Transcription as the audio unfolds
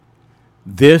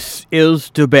This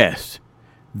is the best.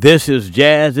 This is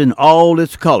jazz in all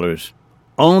its colors.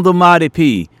 On the Mighty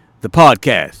P, the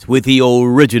podcast with the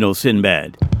original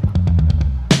Sinbad.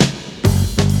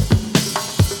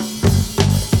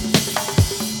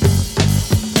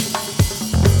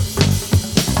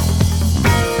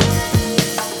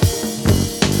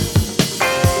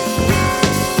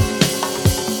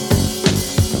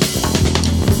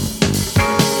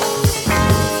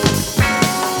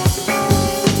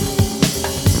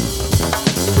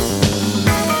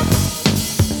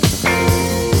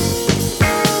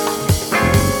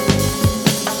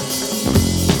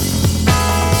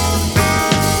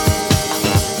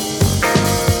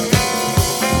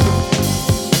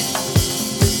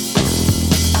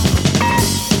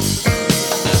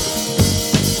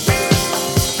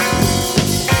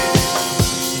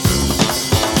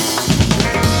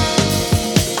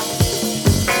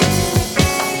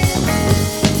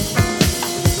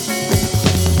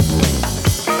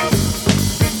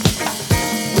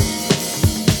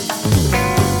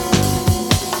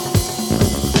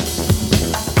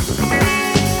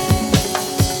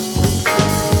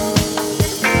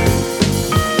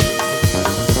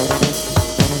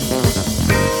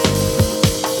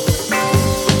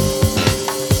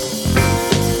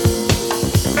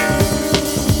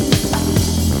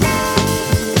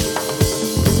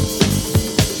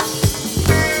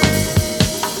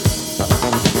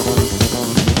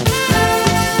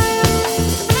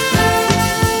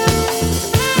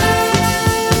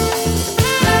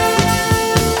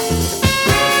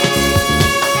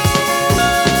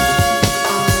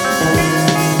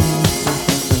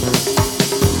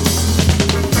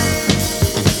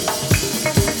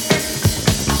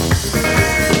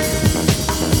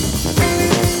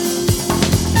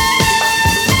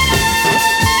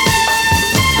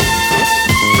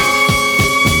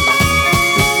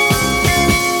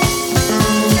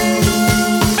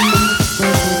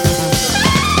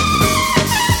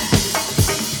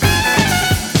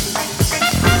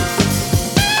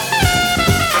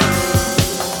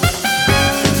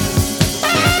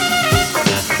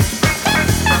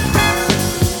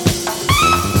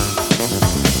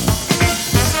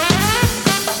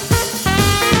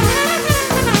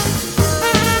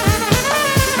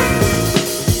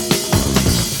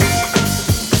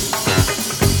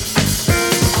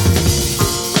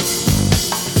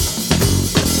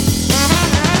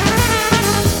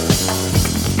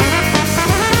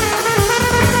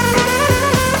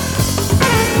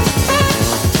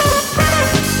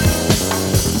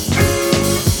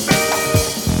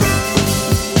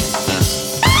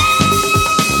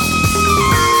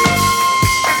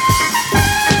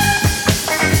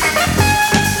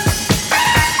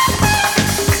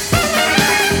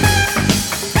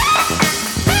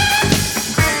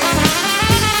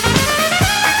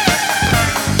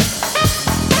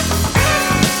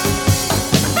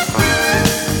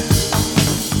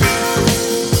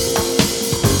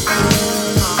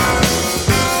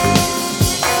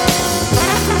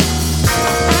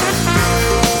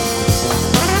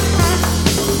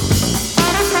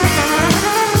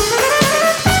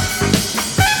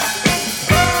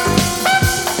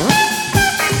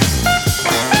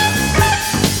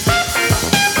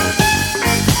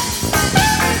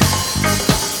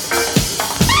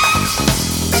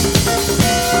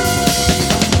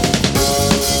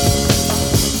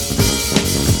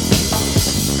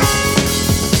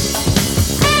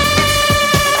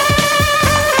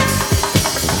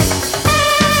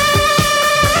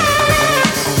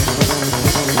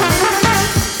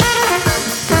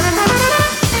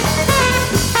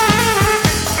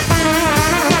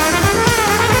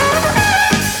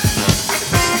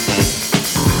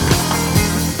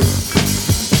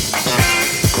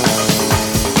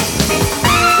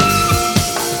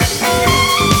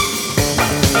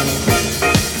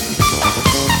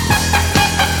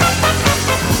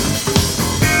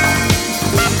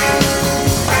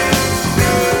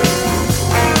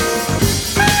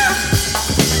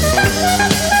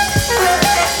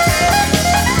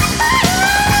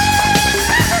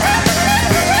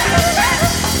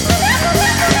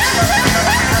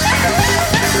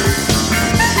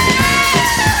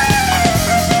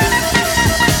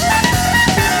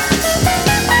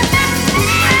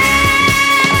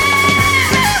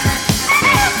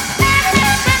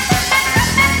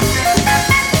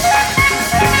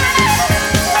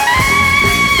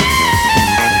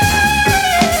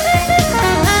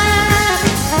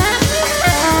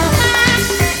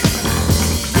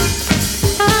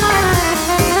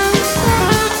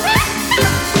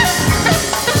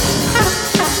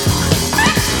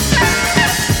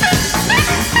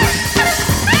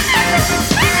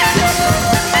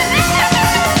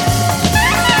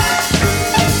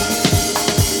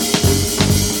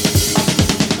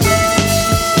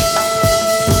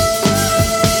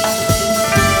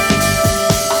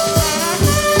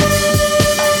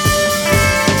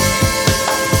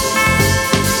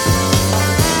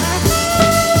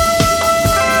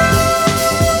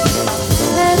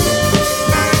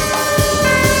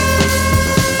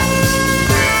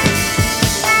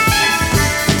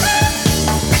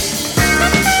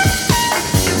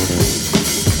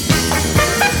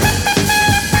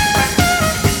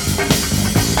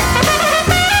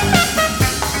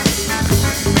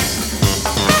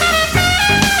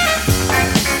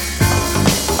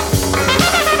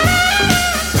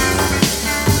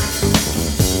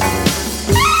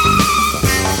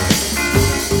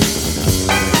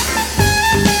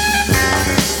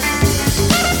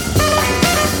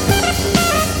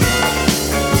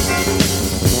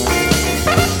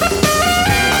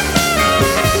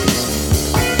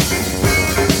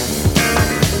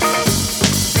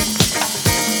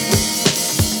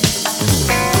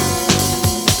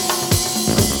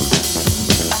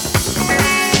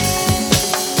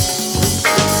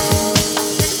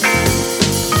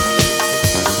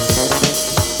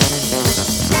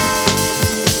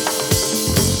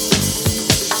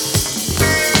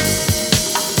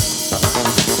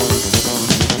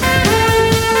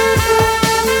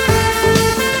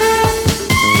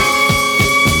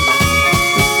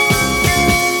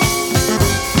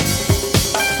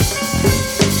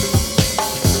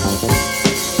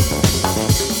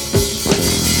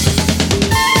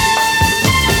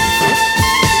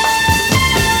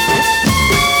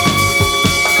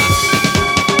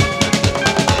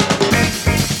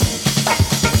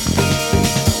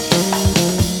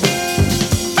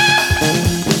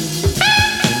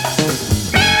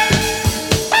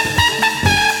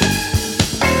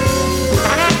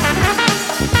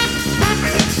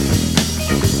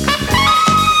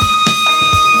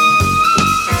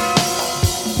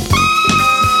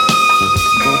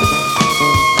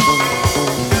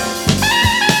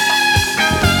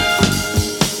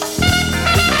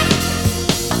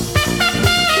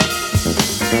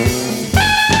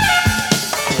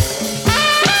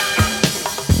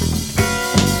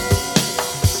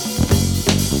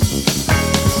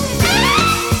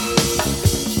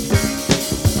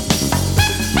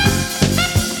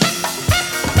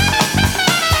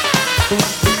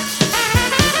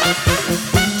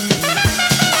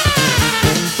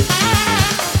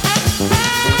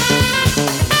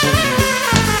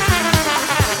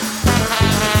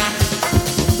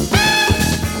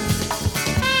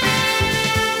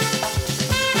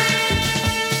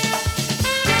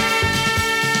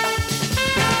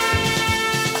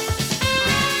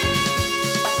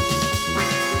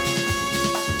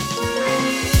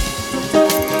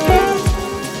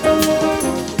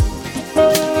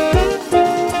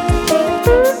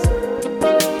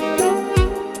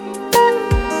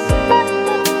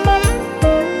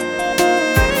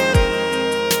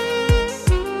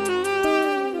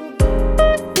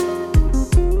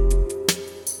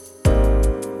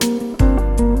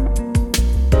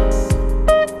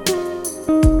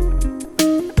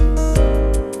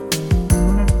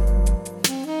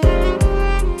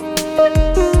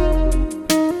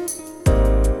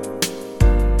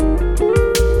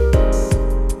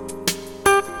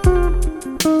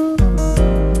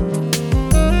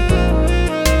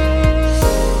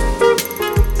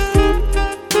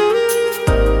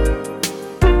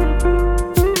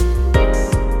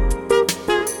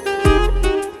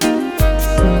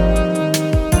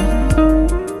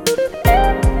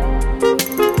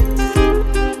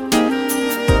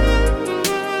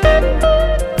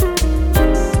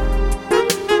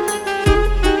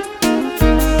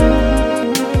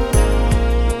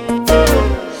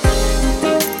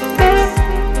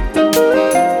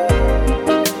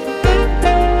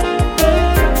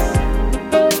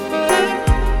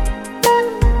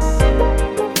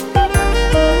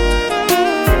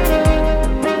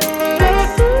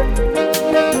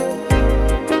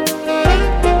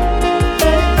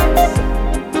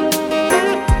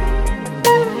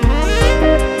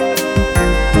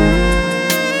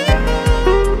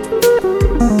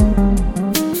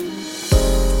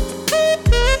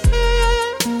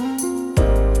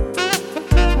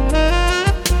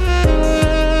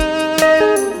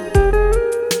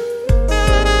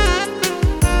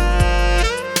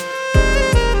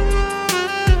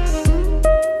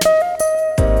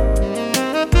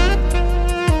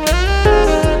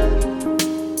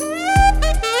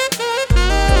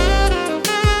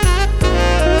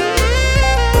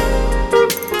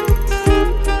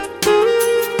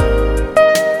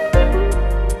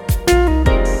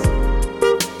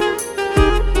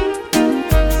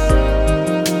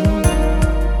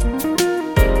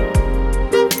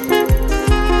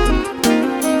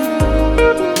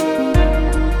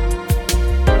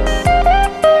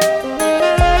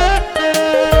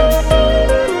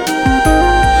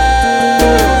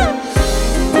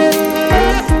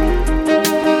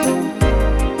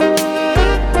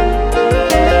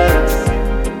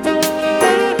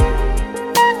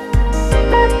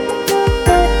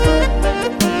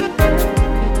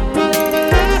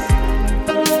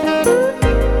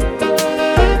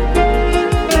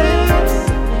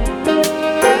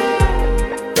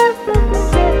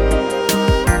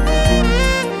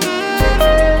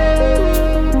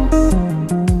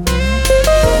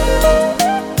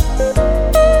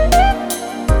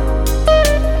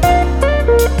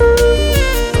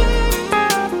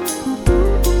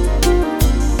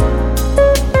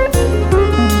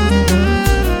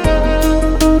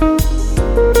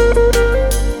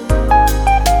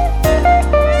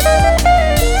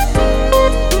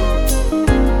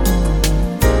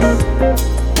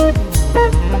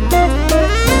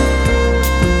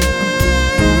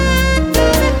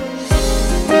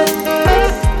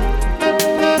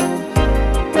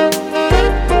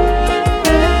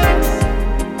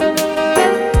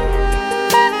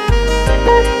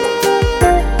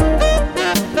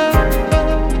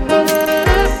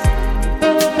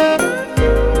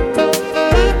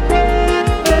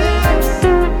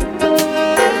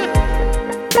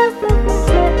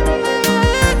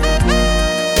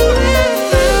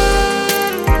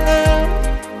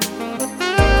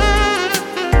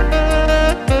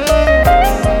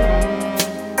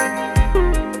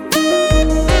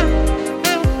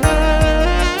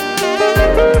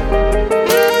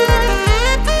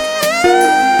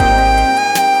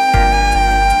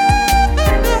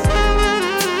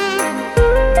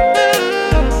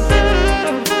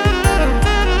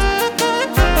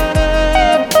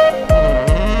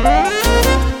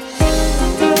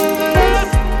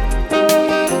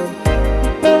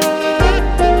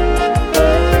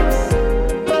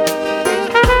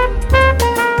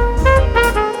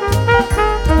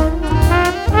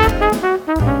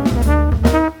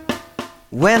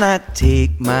 When I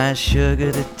take my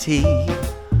sugar to tea,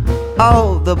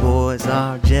 all the boys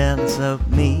are jealous of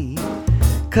me,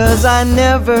 'cause I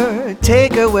never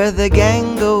take her where the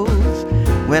gang goes.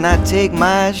 When I take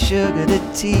my sugar to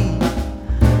tea,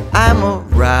 I'm a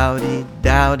rowdy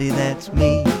dowdy, that's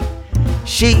me.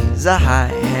 She's a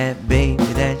hi-hat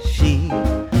baby, that's she.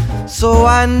 So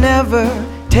I never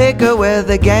take her where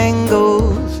the gang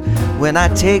goes. When I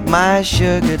take my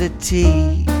sugar to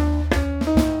tea,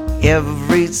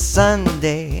 every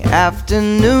Sunday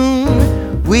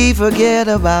afternoon we forget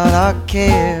about our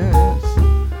cares,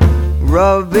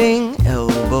 rubbing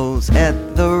elbows at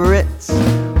the Ritz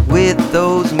with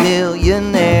those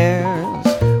millionaires.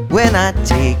 When I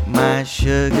take my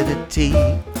sugar to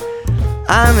tea,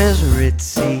 I'm as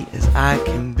ritzy as I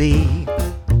can be,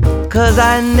 'cause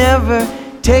I never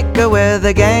take her where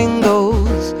the gang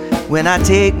goes. When I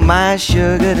take my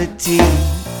sugar to tea.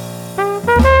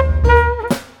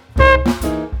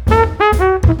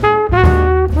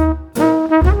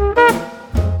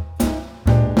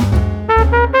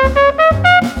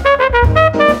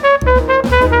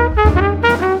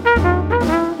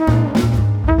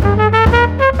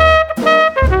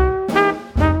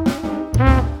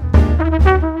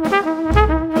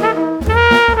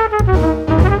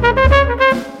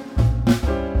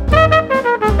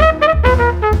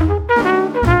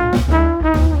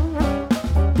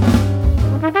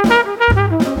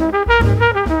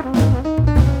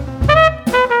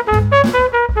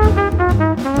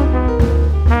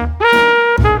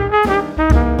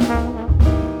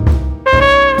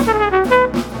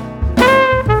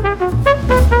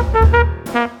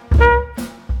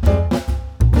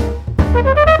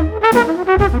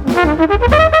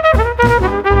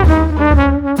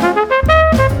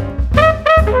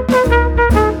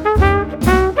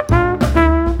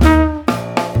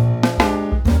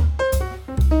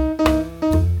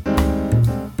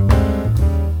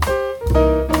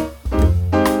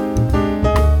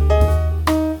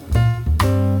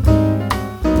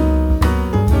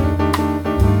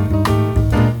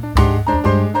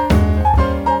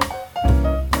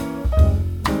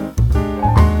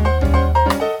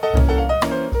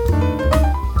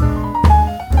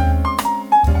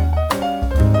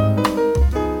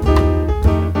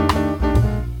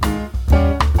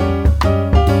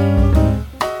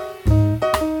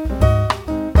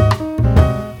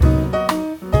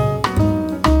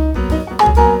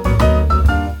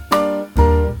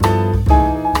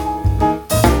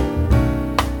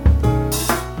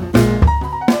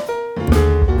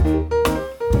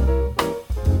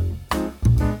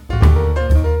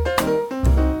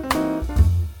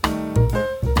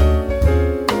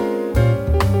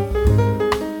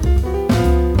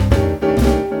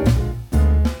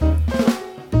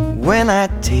 When I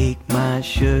take my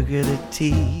sugar to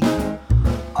tea,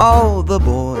 all the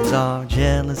boys are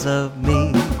jealous of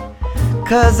me,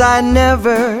 'cause I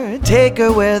never take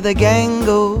her where the gang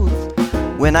goes.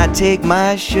 When I take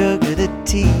my sugar to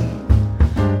tea,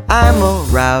 I'm a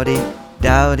rowdy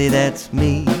dowdy, that's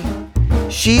me.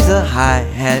 She's a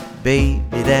hi-hat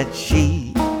baby, that's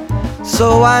she.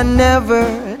 So I never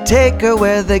take her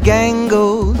where the gang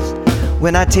goes.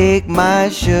 When I take my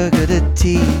sugar to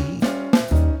tea,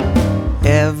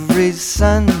 every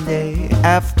Sunday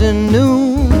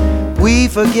afternoon we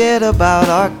forget about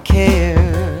our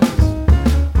cares,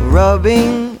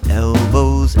 rubbing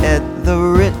elbows at the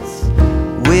Ritz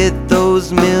with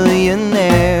those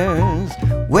millionaires.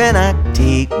 When I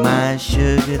take my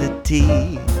sugar to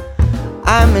tea,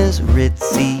 I'm as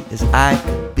ritzy as I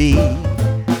could be,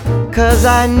 'cause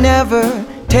I never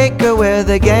take her where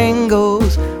the gang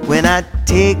goes. When I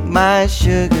take my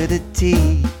sugar to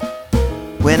tea,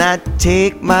 when I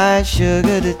take my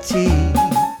sugar to tea,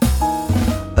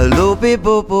 a loopy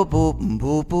boo boo boo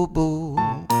boo boo boo.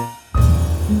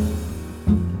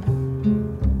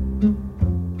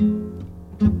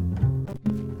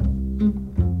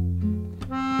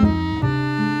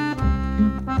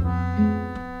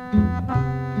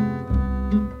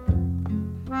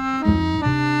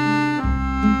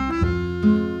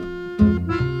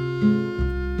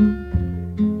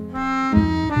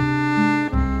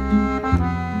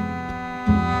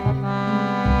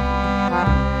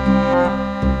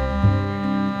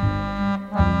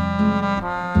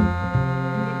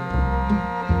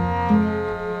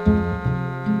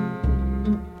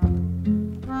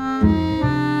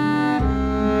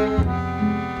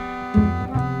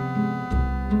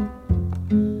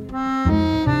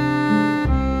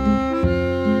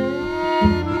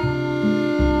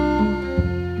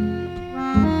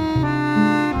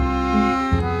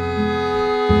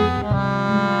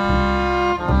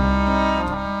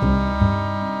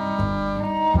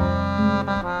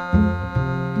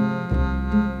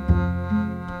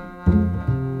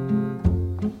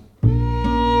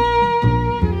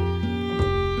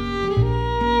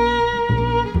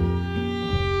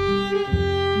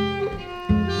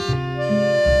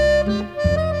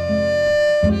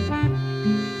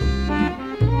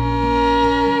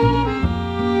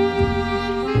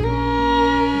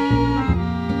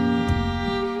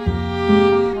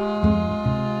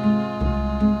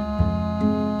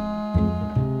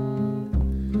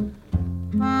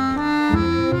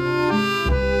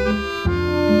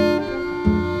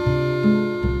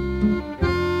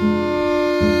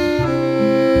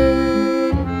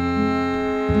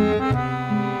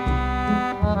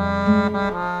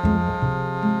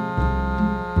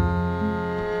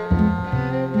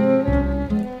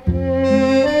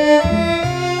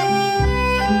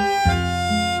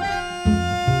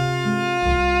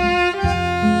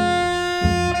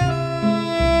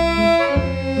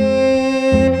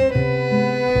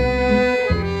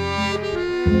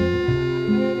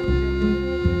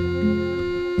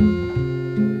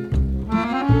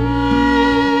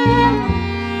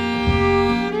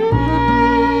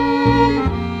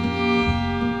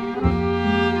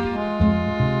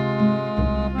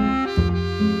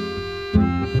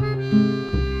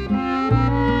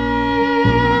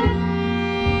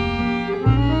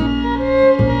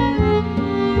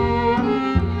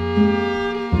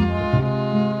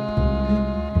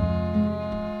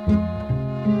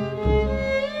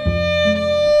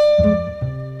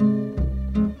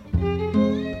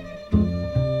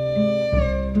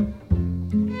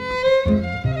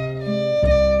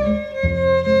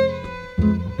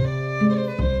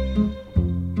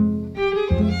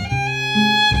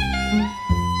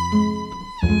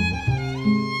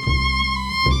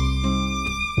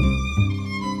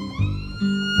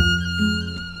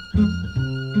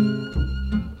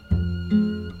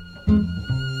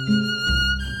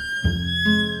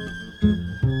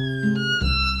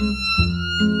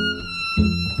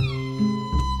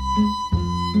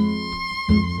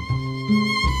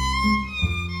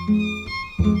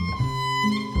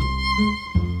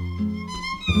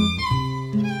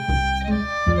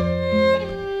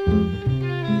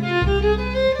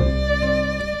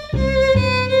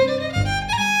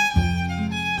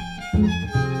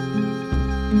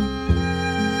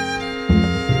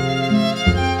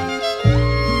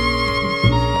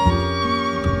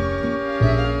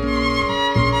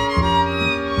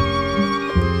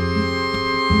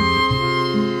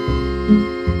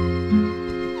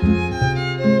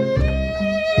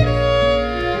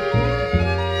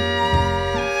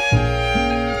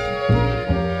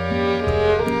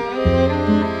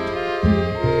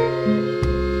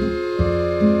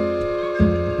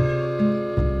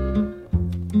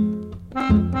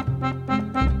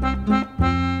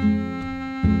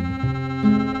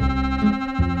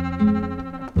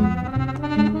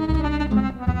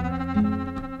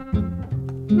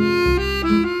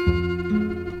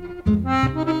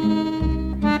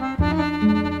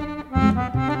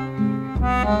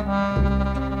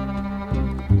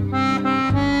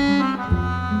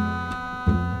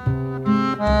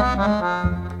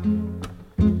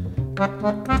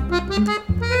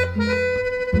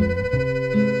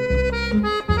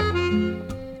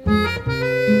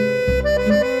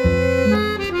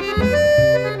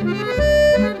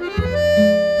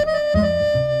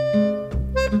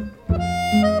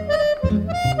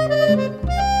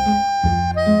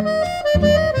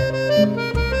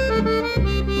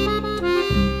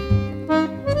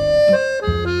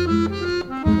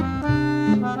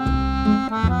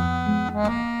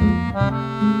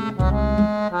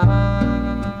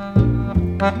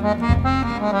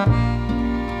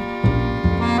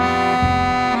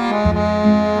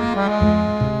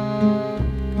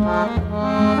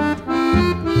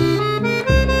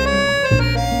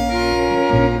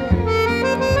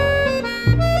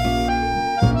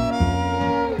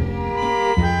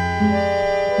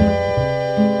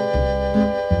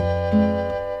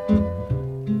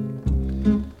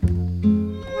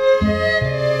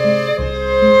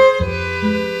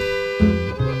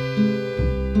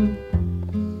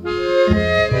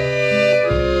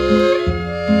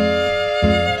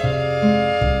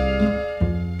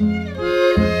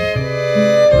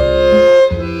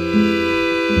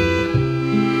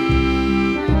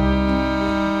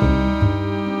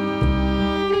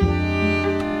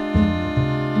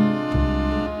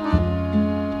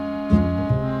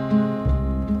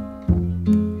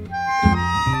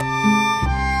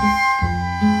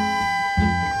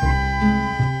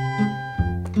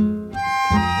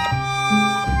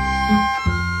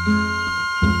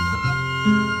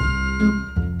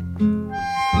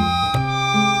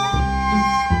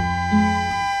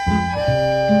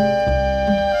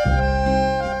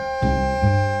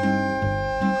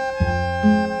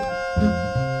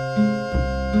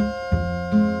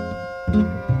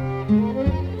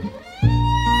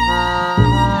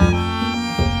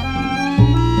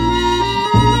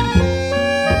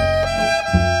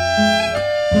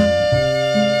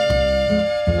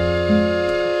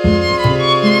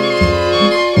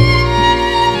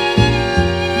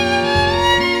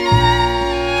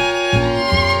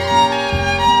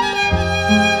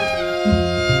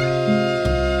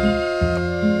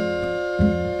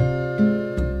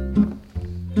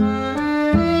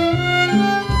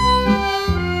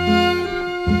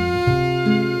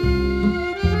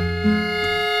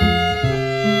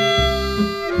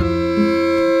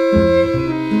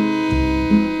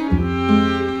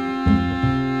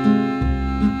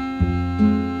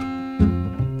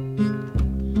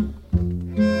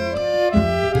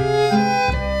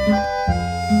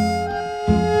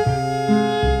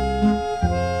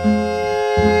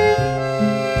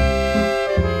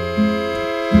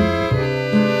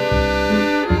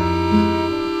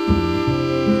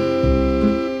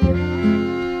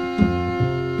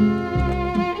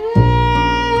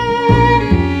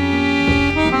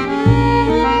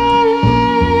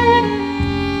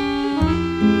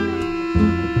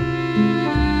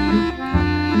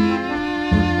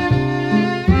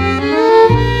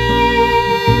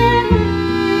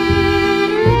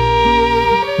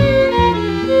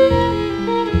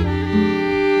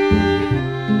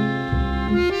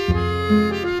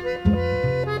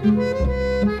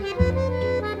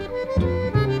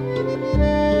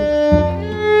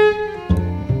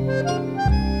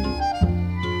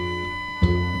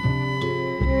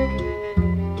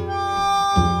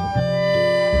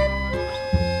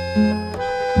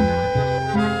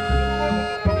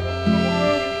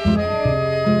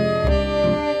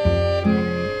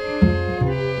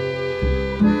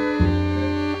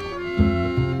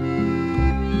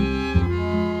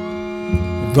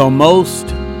 The most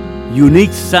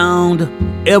unique sound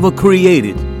ever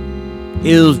created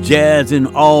is jazz in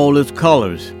all its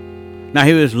colors. Now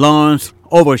here is Lawrence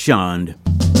Overshand.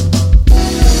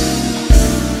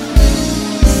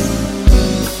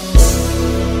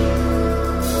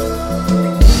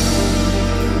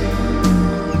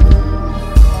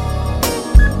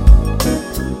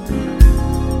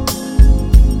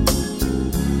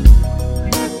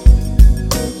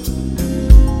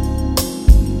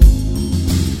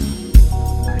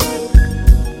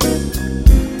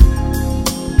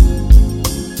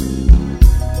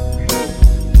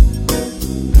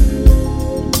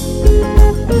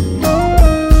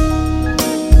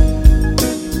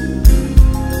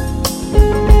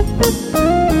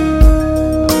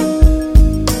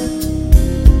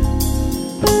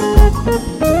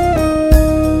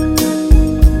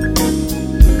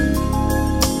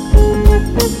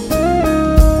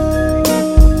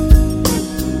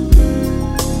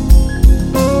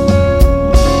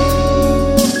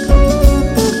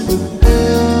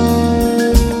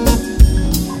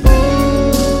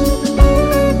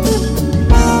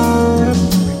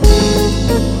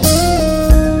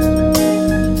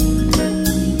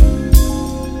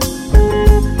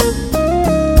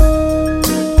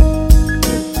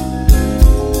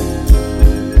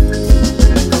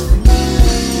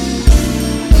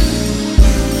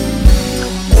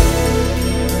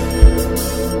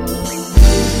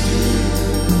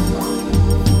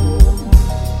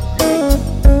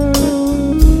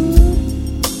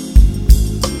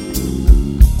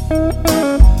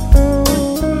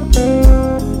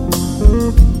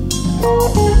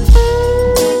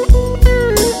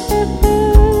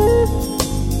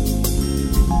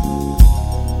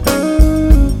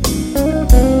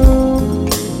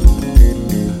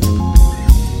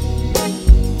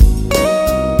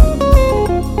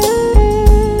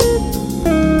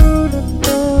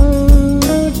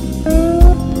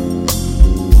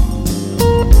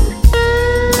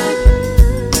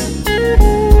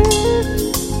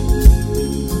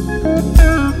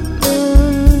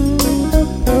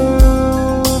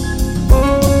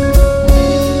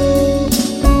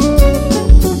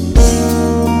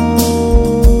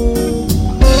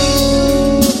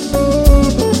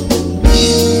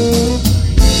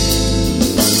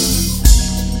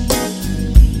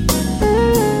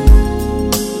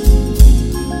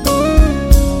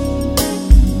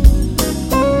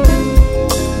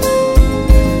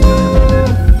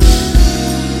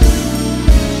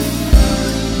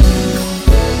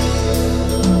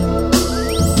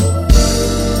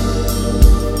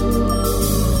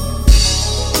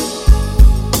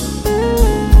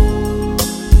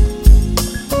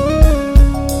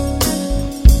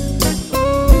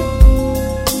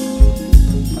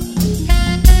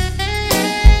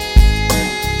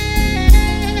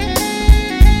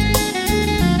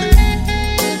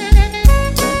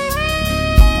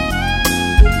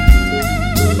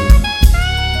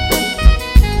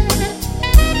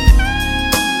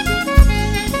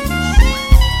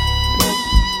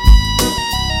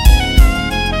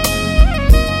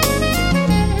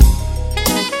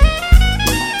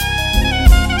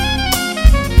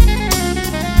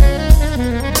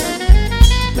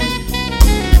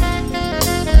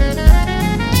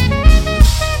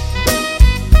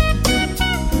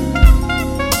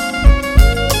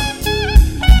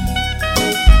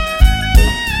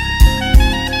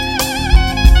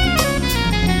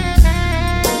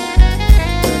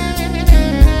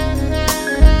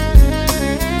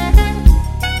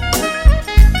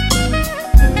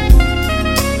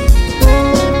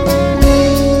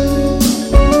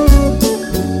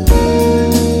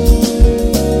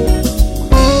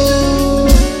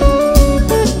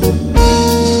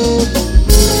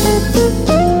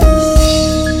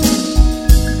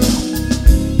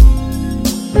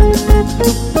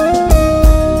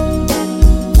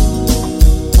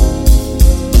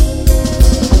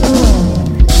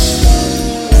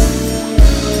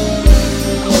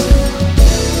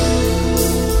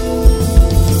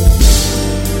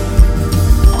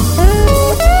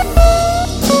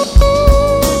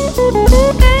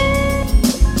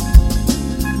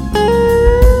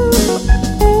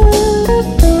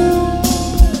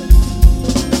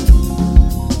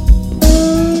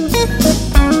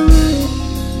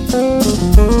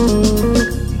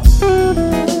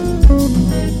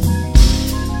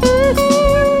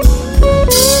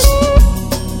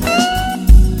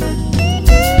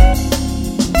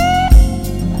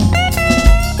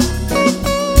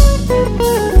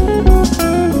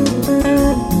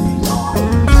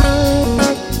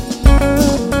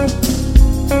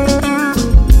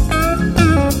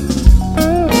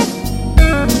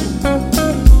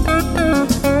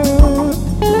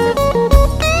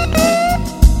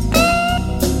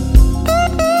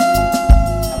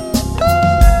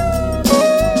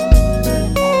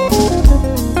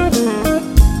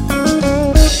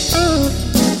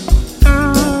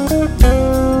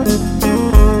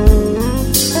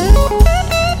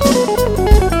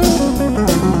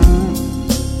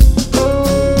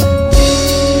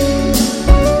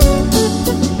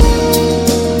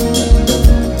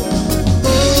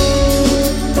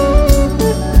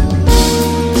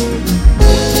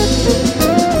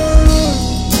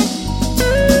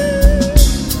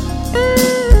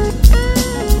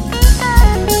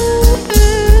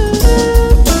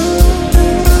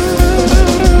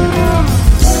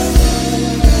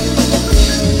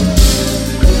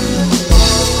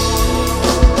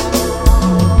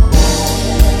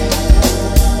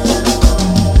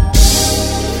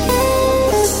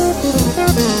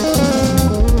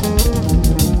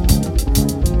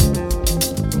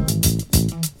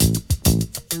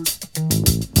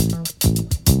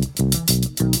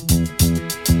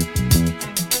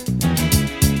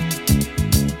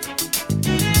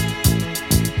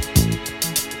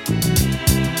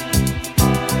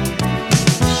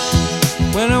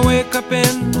 When I wake up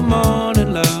in the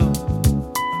morning, love,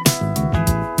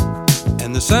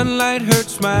 and the sunlight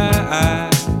hurts my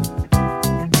eyes,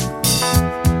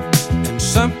 and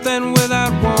something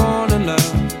without warning,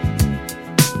 love,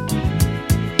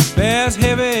 bears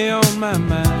heavy on my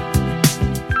mind.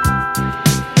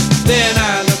 Then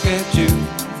I look at you,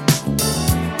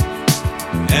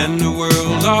 and the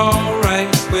world's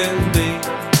alright with me.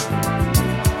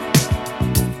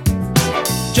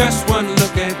 Just one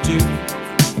look at you,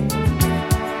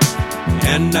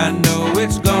 and I know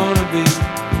it's gonna be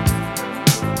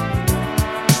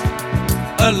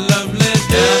a lovely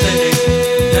day.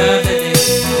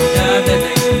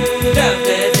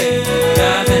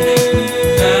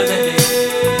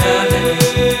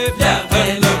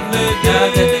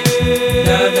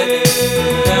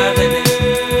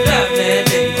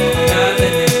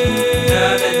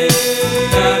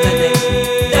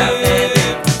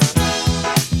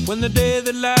 When the day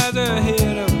that lies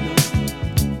ahead of me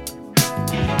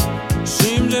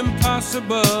seems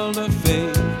impossible to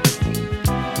face,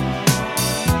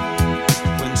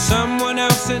 when someone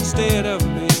else instead of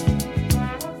me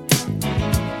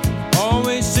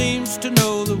always seems to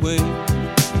know the way,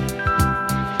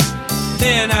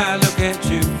 then I look at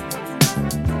you,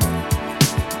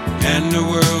 and the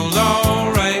world's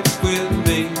alright with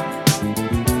me.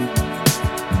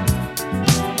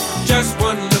 Just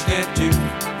one look at you,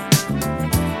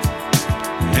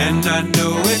 and I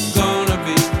know it's gonna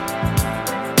be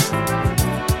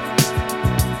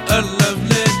a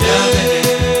lovely day.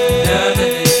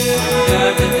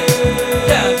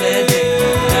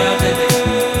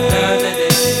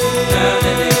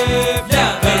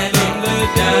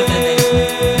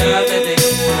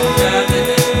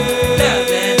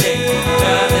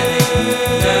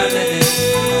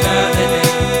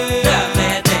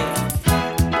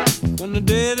 When the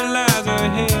day that lies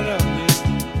ahead of me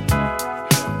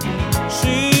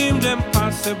seems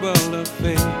impossible to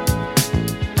face,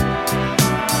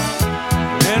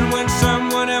 and when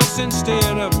someone else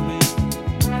instead of me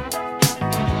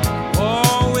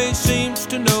always seems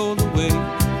to know the way,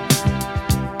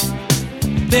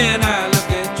 then I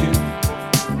look at you,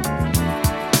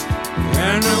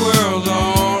 and the world's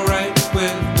alright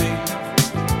with me.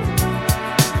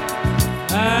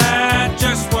 I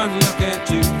just one look at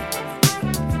you,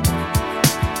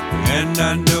 and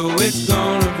I know it's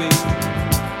gonna be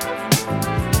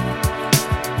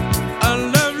a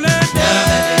lovely day.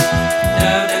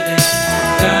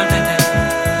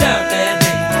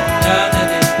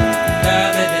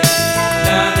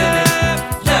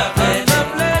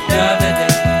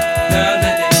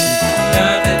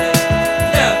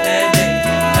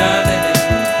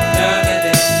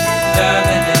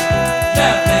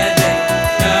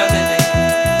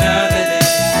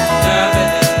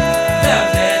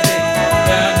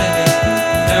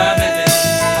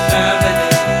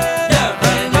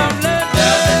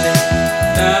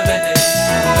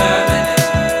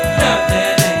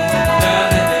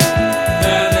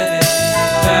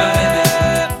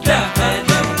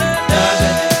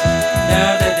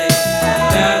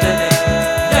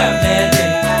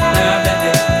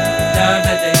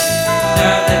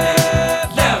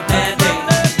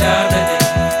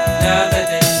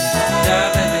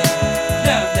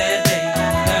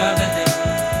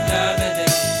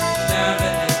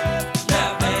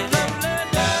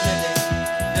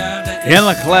 In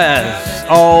a class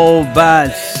all by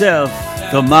itself,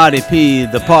 the Mighty P,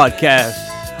 the podcast,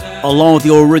 along with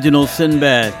the original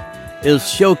Sinbad, is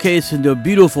showcasing the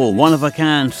beautiful,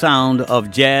 one-of-a-kind sound of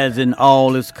jazz in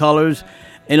all its colors.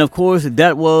 And of course,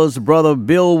 that was Brother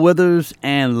Bill Withers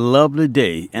and Lovely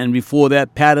Day. And before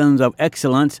that, Patterns of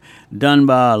Excellence, done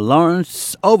by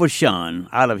Lawrence Overshawn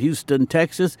out of Houston,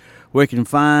 Texas, where you can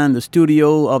find the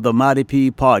studio of the Mighty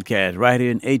P podcast right here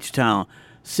in H-Town.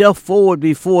 Self Forward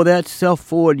before that, Self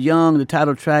Forward Young, the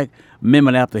title track,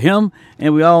 memory after him.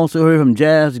 And we also heard from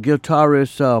jazz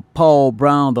guitarist Paul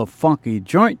Brown, the Funky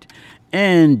Joint,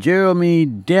 and Jeremy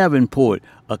Davenport,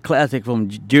 a classic from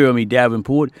Jeremy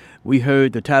Davenport. We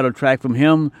heard the title track from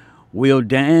him, We'll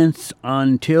Dance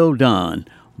Until Dawn.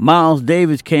 Miles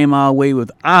Davis came our way with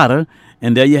Otter,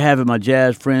 and there you have it, my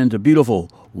jazz friends, a beautiful,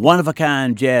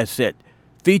 one-of-a-kind jazz set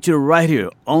featured right here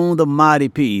on the Mighty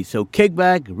P. So kick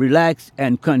back, relax,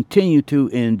 and continue to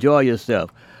enjoy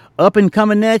yourself. Up and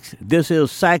coming next, this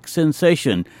is Sax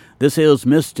Sensation. This is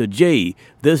Mr. J.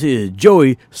 This is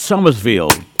Joey Somersville.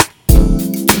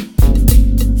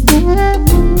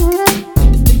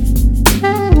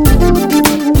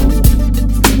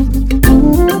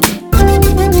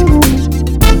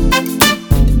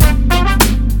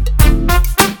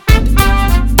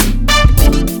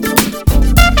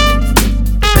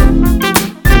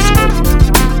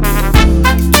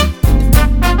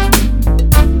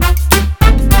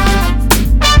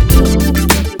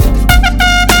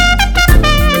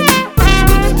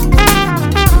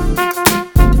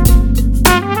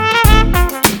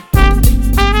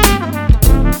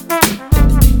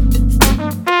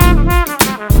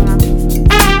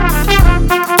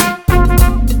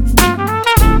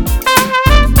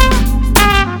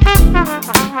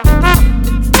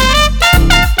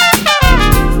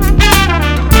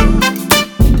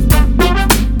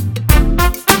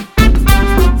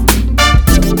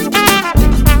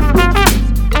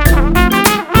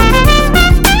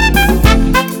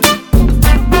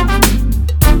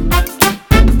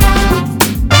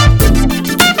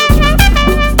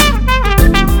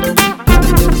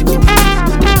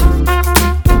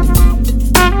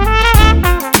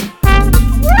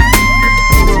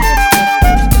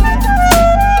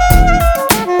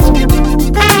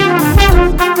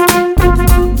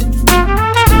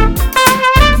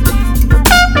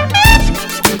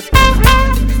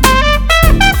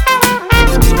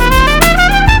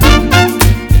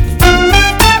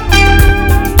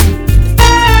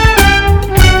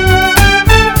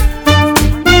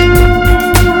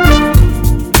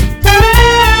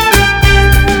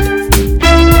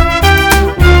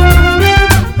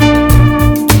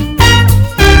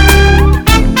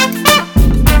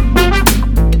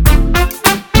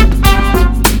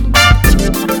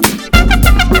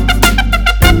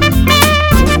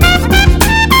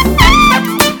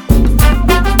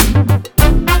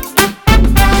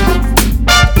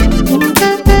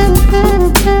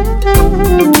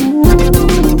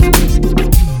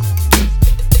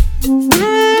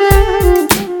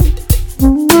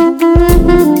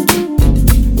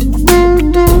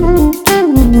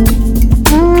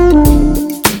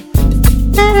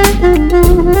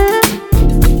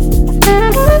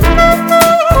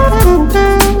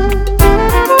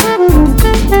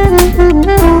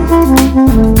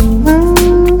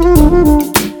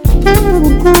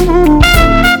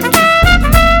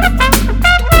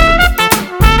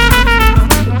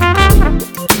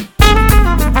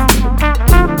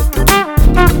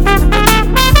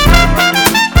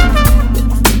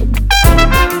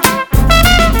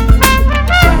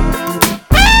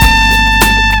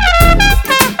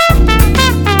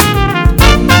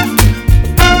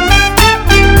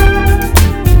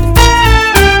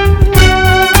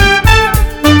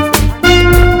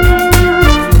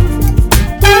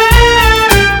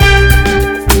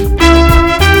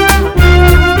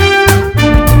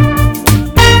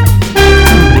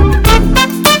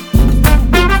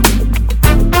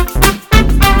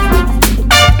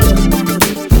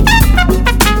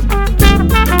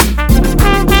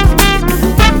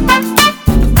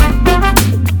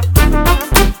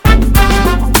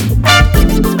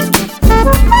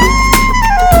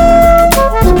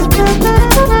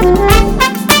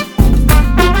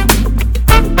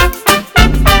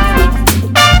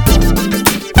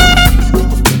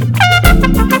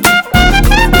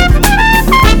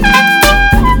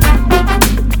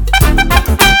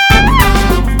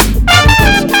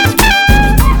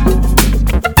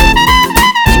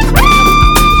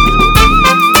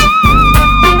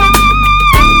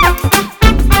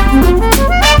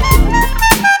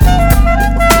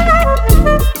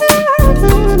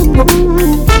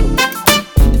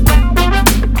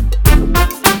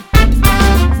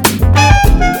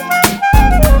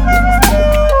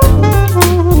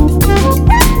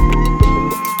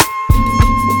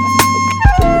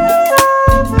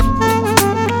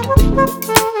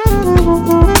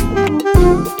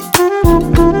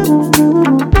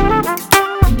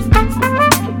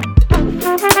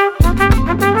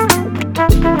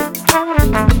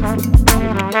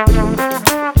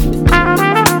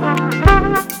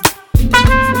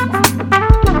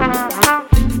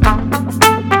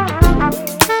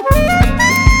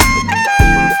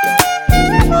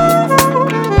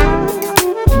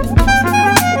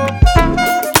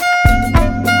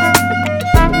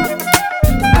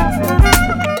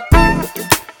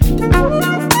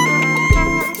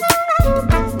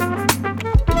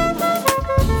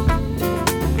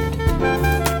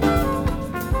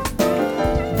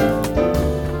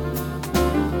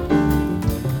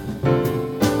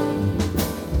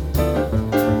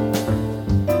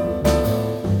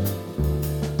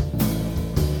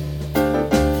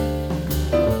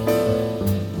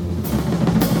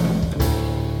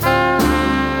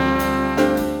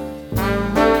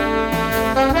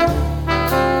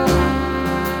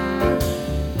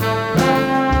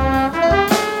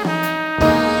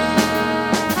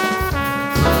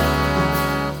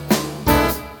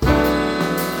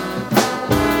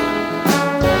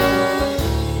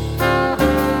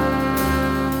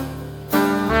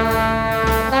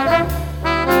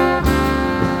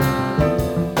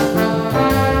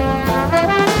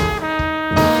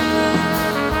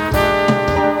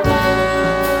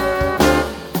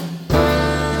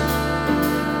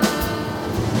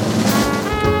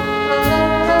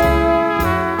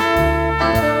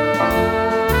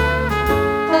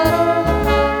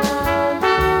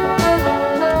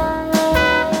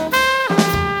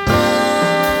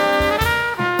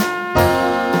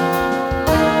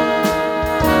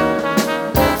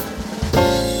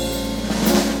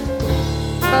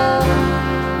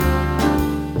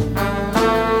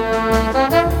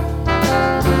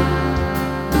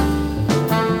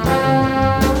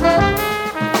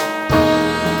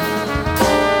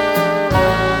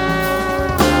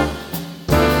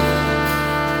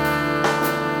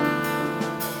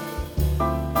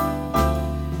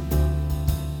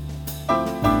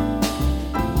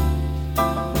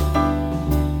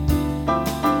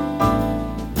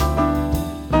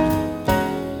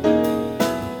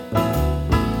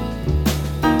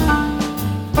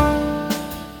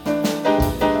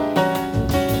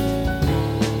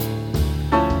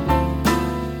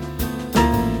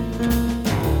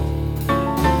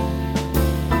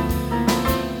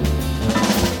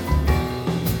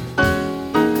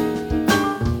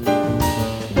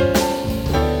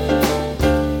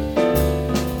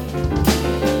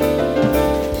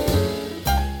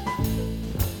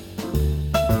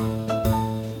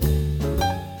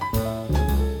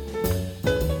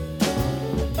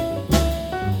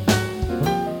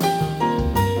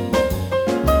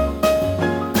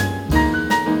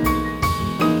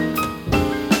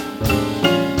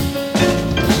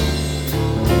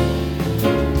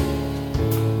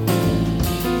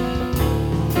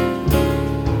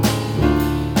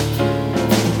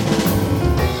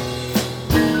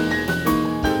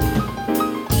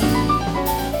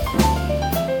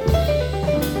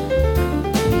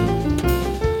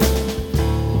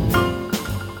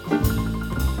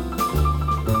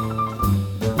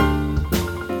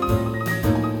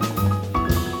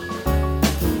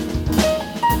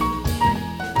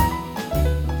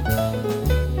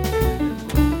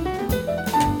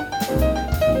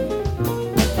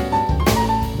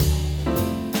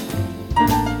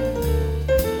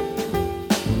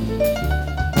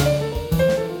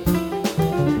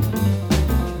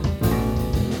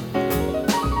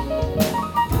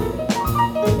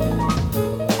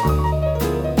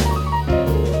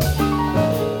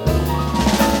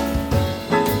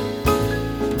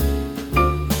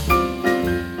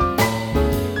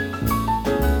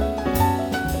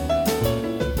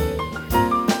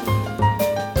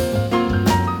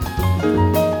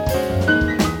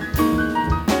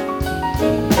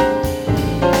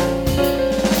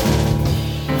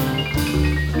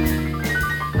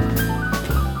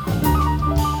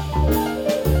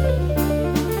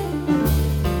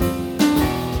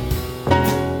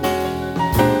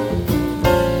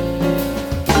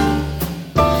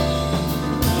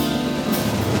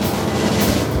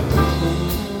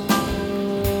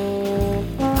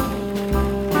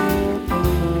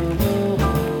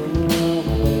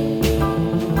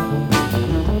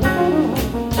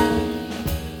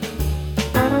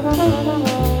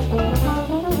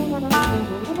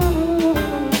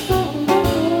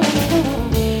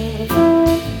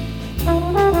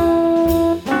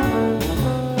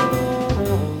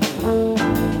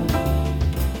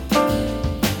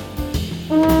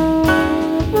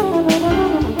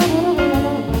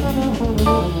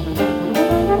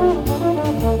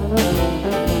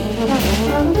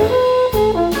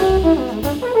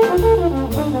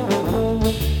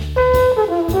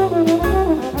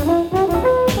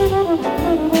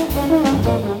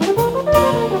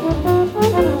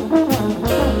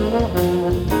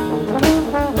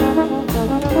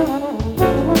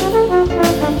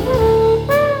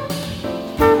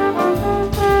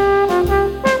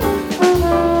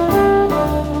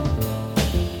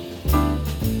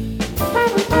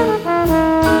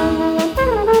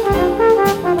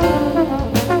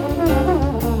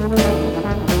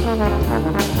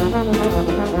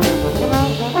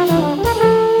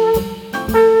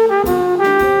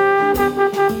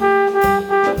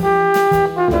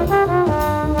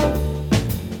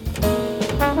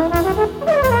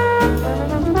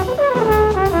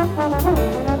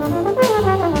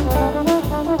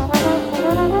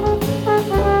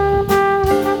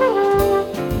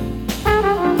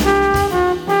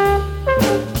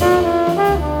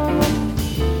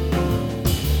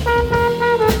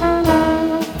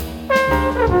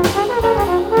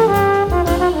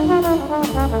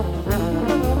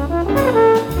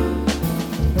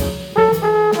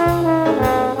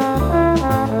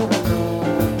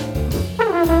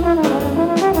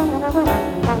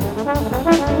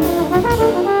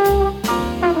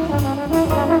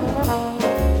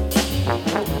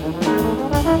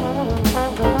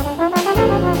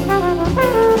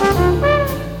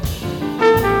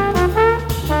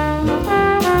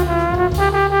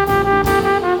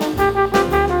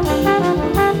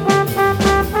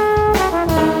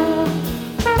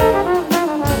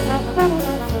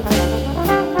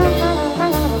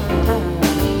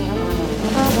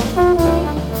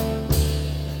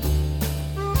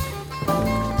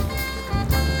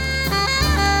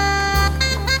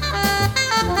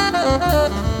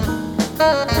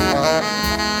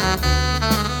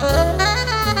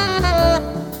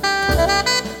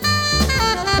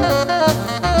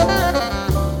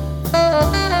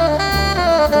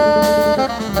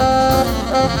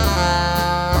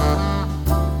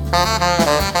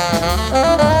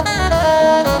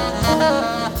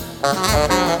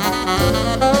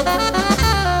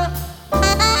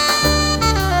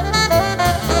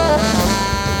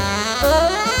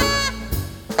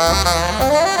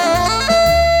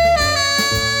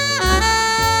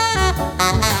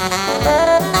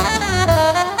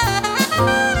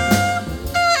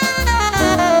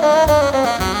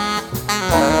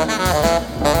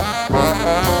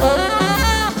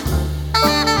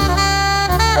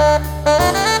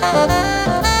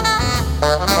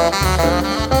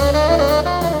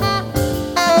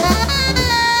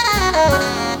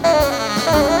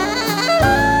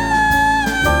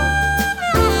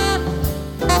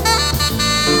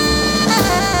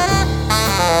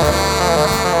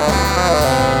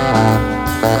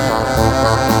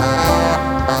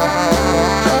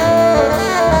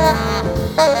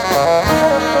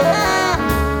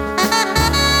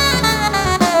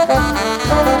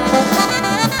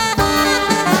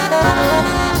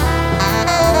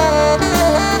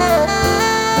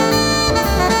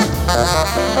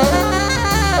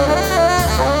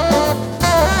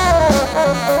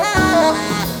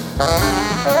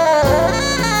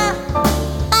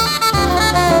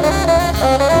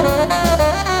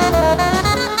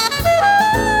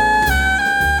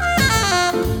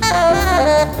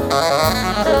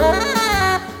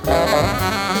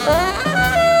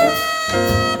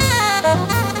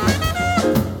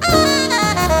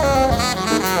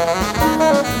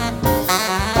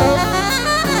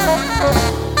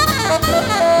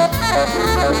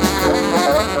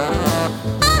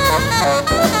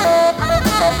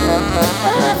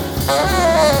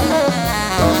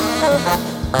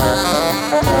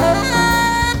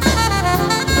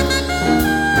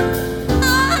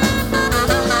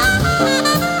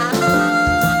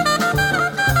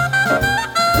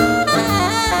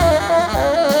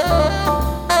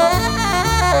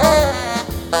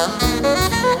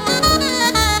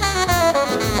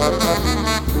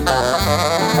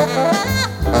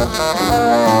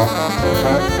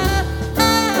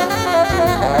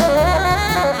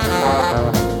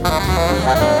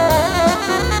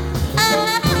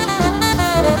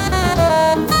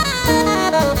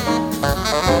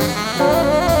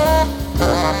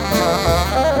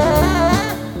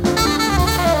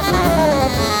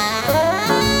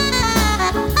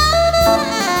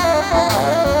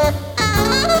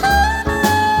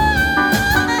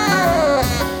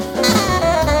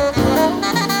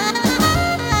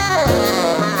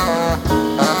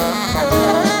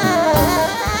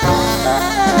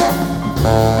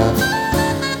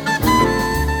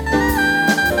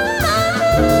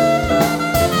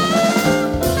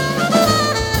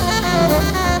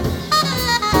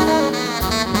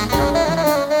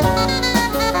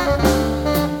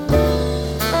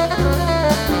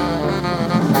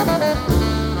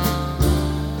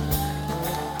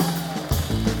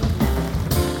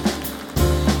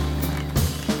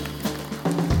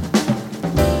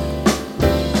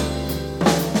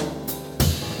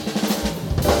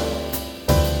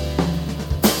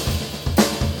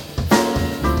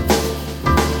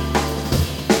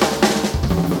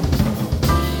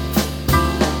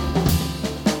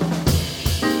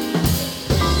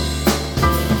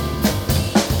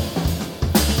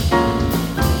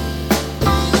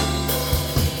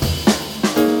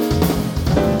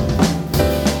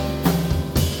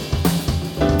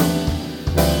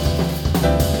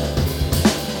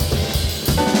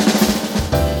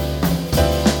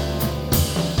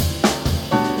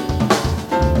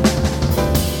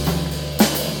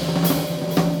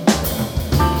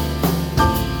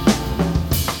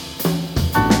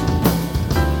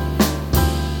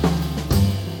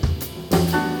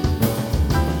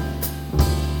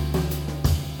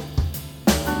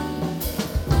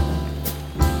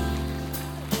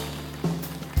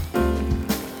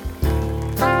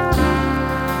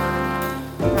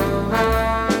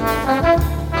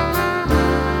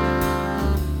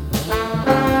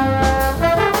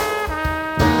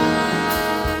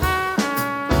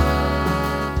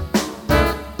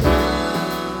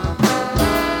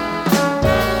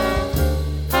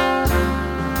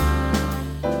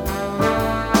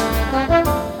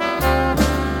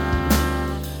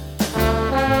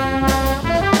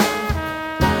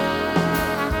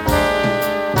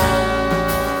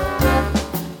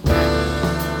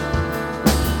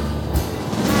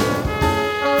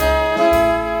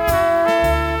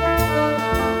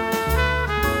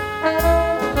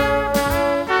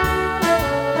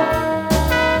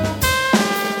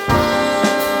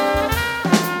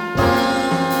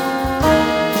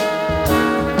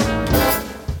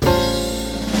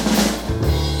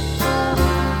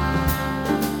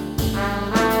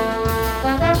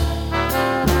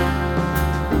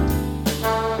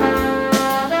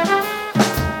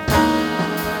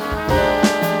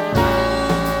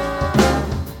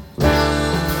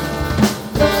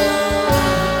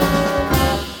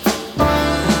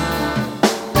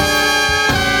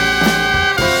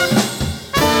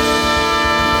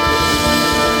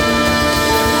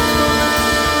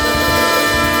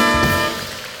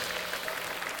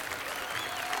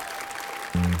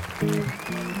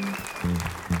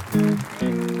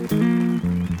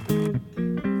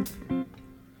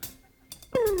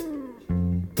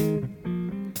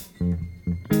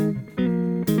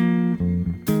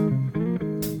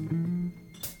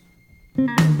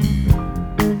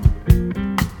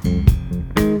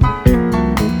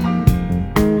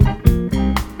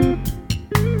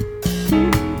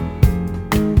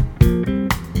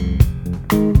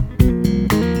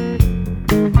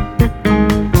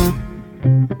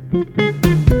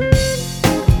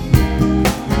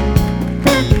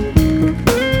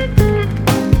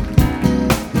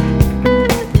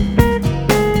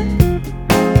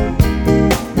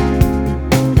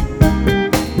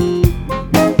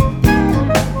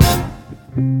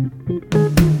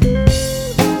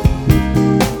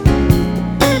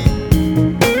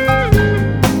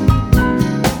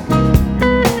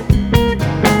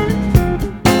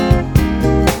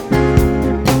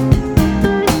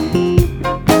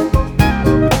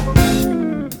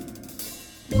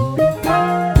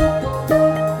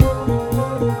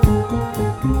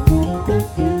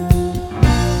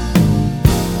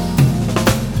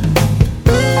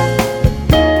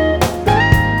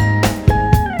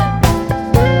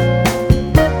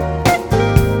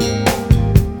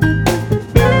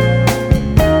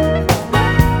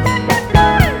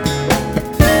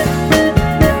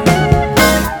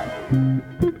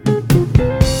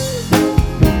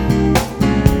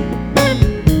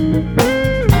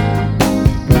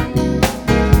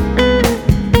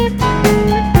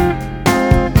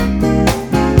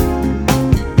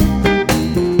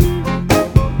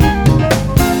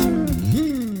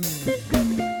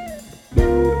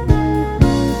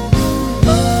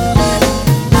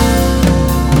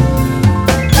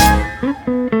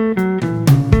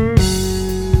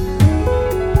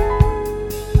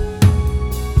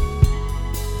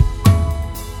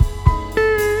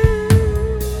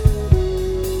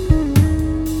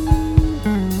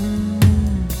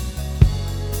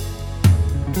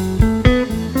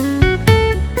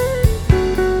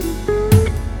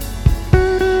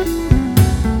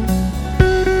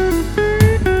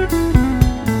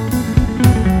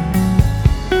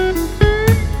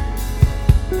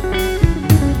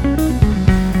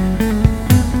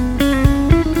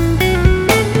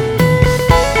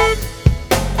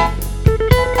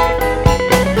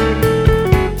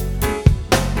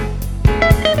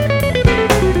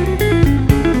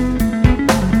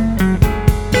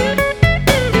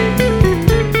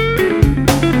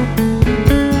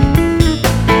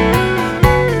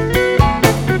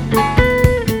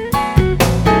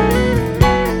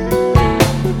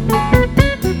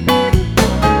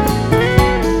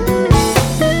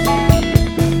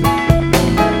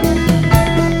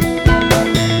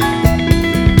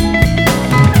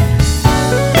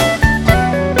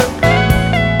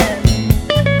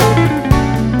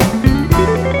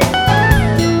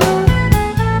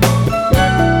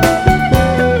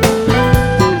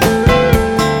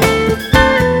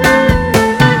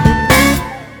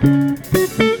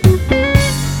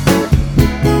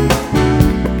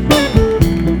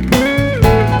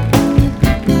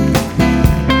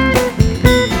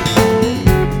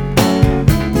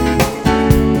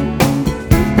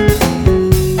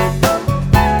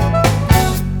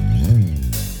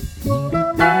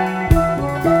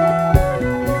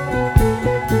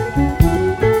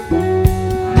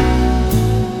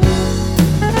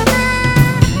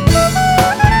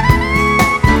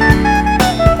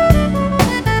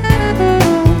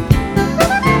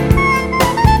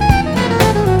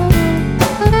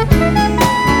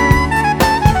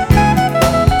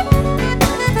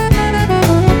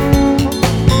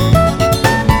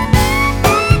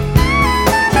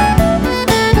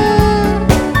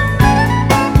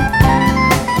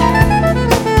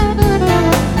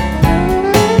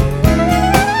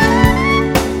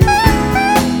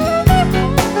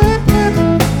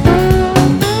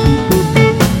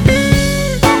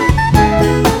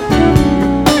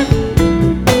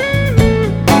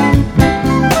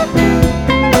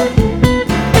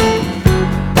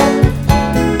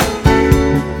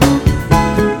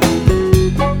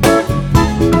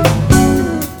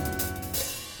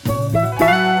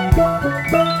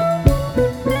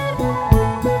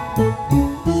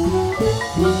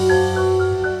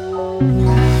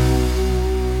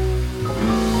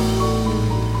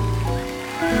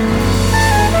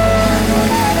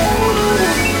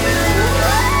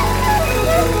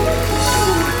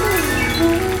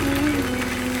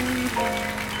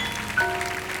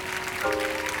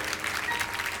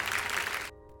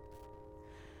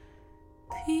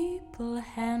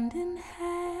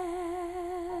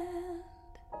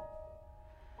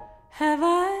 have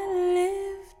I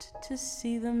lived to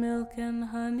see the milk and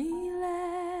honey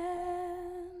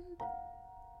land,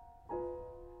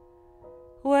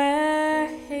 where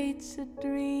hate's a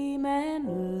dream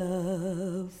and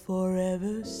love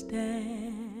forever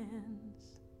stands?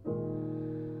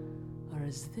 Or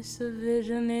is this a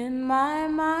vision in my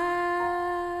mind?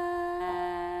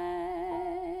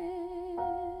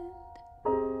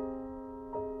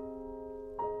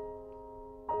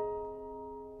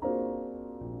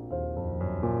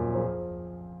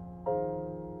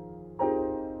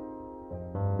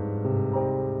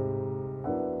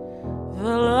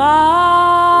 The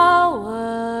law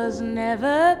was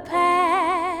never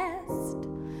passed,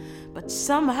 but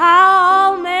somehow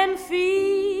all men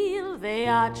feel they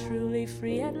are truly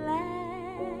free at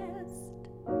last.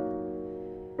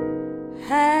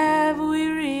 Have we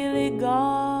really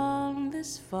gone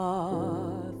this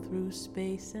far through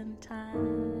space and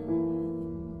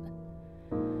time?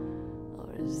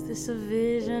 Or is this a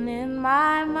vision in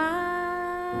my mind?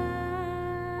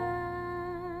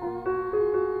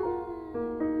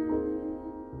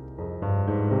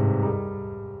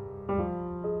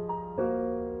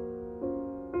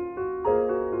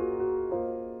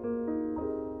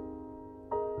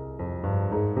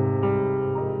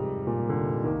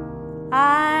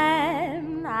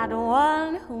 I'm not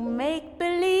one who make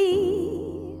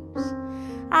believes.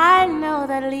 I know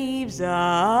that leaves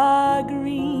are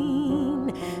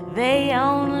green. They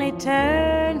only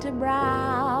turn to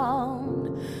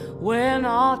brown when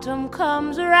autumn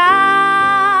comes around.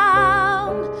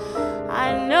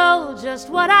 I know just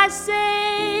what I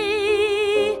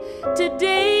say.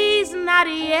 Today's not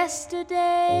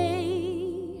yesterday,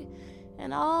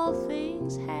 and all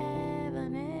things have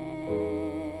an ending.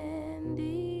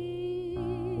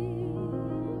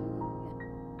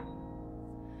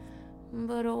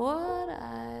 But what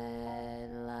I'd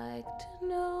like to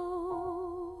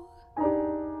know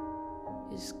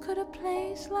is, could a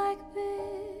place like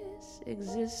this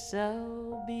exist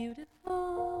so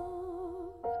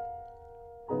beautiful?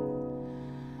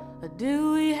 Or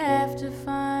do we have to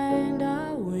find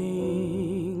our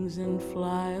wings and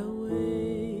fly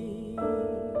away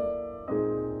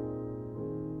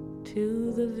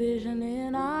to the vision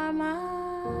in our minds?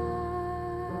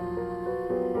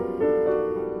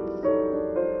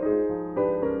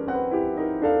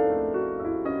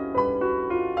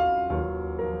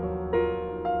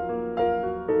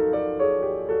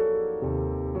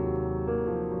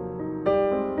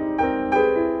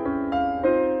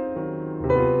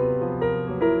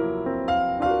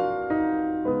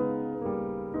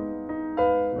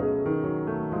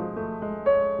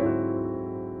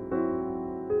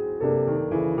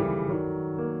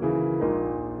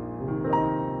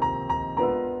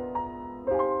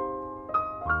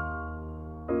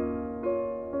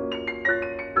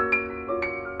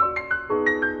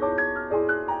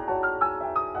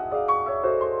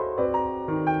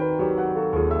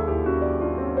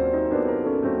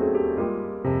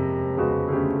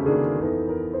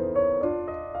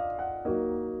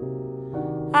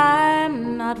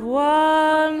 I'm not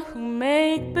one who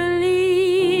make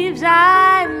believes.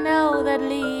 I know that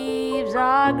leaves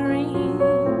are green.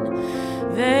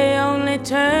 They only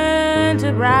turn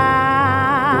to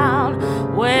brown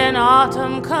when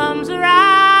autumn comes around.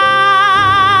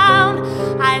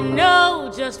 I know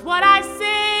just what I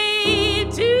say.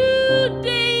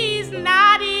 Today's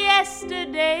not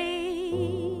yesterday,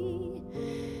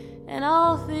 and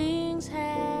all things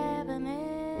have an ending.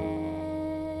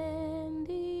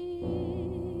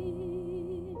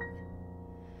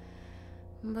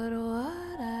 But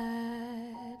what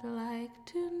I'd like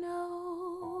to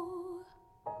know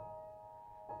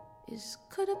is,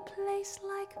 could a place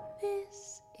like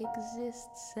this exist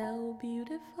so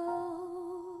beautiful?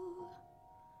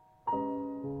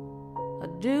 Or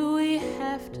do we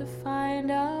have to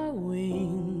find our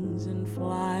wings and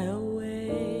fly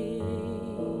away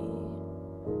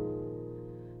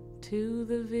to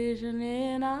the vision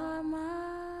in our minds?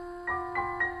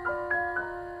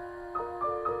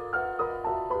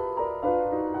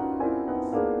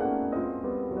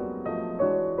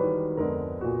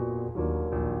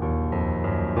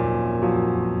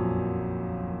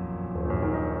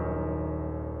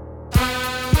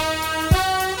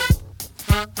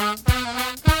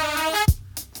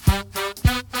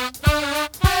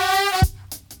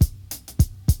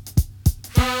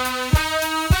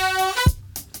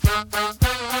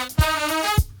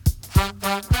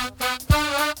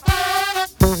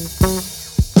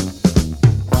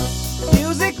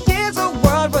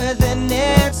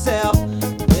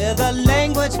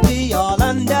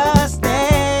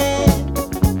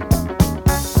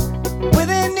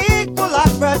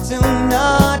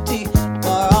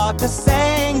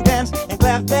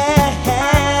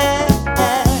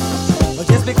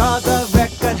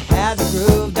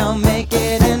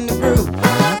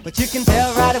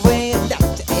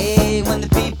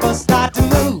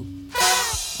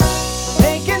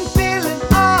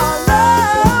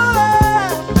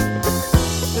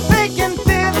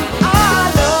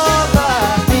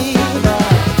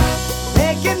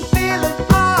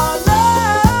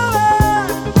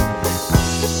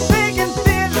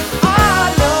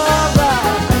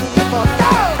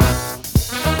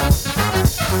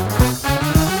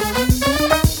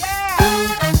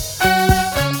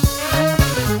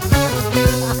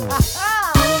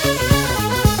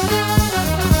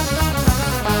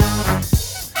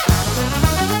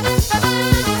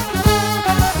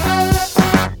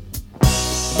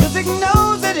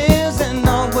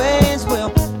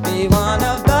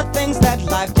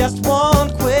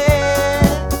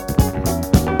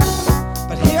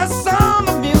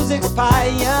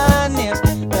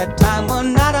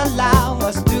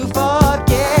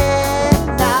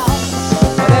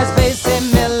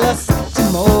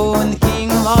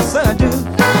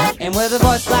 And with a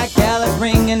voice like Alice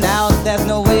ringing out, there's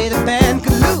no way the band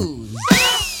could lose.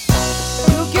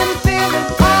 You can feel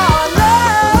it all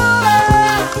over.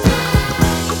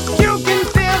 You can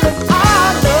feel it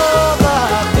all over,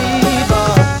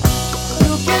 people.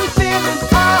 You can feel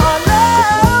it all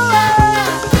over.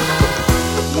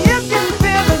 You can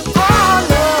feel it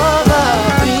all over,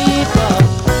 people.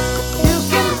 You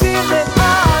can feel it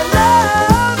all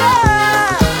over.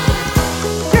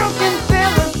 You can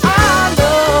feel it all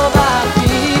over,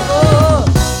 people.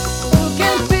 You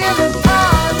can feel it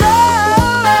all over.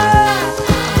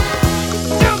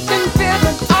 You can feel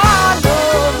it all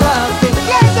over, people.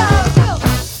 Yeah, go!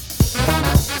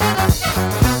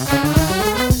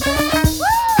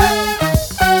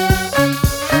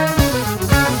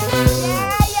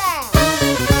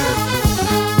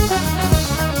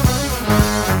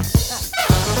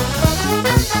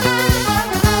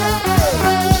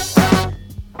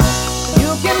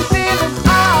 You can feel it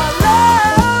all over.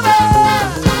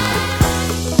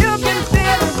 You can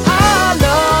feel it all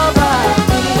over,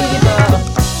 people.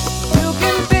 You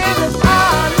can feel it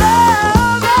all over.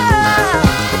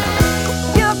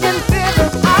 You can feel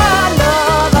it all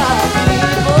over,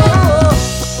 people.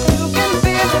 You can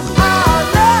feel it all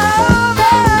over.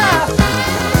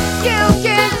 You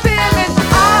can feel it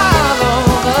all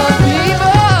over, people.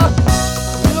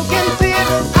 You can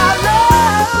feel it all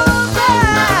over.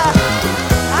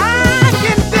 I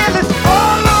can feel it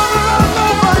all over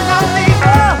now,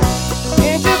 people.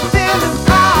 Can't you feel it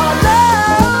all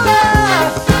over?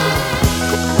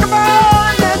 Come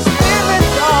on, let's feel it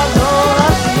all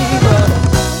over, people.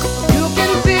 You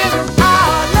can feel it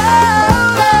all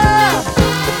over.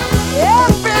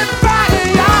 Everybody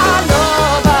all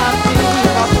over,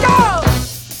 people. Go!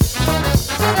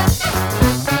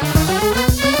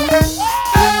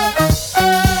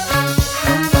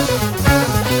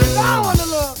 I wanna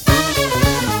look.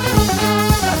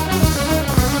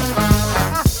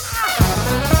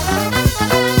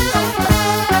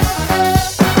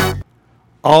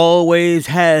 Always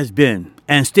has been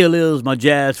and still is, my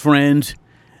jazz friends.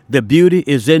 The beauty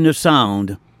is in the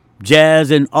sound.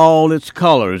 Jazz in all its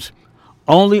colors.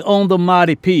 Only on the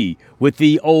Mighty P with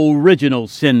the original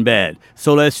Sinbad.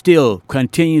 So let's still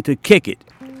continue to kick it.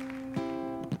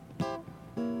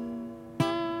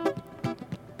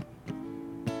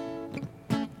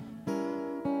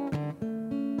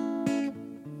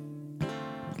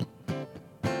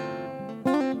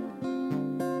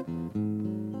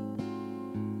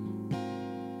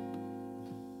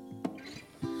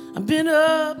 I've been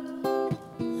up,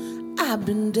 I've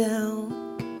been down.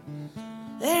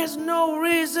 There's no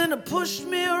reason to push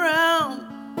me around.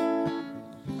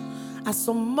 I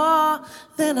saw more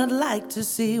than I'd like to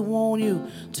see. Won't you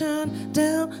turn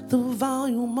down the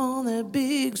volume on that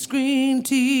big screen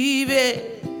TV?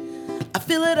 I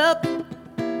fill it up,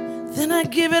 then I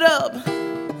give it up.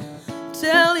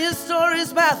 Tell you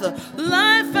stories about the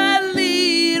life I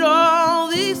lead. All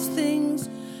these things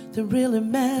that really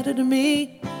matter to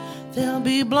me, they'll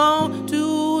be blown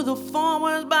to the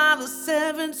forward by the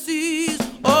seven seas.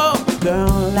 Oh,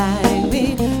 girl like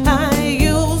me, I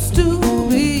used to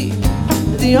be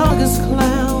the youngest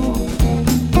clown,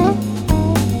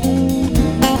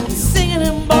 singing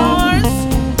in bars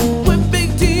with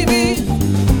big TVs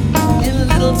in a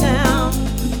little town.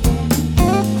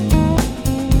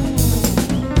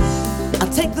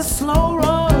 I'll take the slow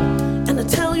road, and I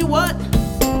tell you what,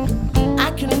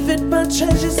 I can fit my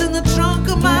treasures in the trunk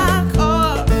of my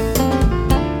car.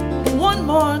 One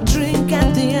more drink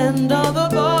at the end of the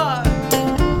bar.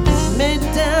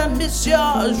 Mesdames,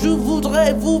 messieurs, je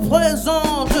voudrais vous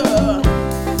présenter.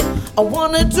 I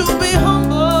wanted to be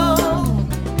humble,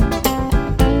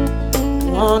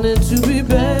 wanted to be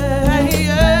bad.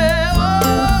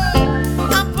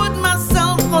 I put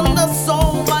myself under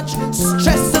so much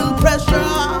stress and pressure,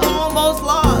 I almost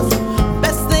lost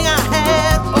best thing I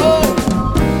had. Oh,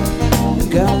 a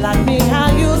girl like me,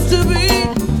 I used to be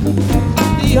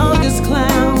the youngest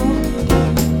clown.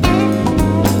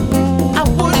 I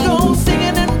would go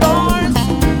singing in bars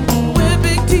with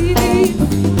big TV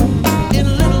in a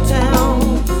little town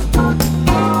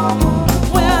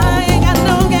where I ain't got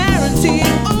no guarantee.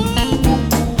 Ooh,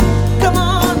 come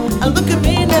on, look at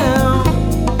me now,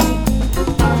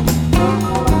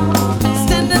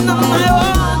 standing on my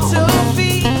own 2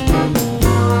 feet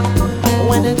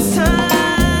when it's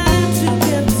time to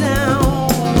get down.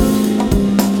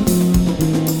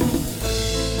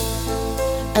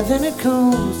 And then it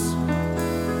comes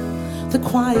the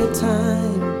quiet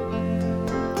time.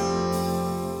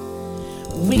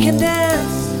 We can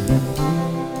dance,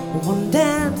 one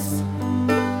dance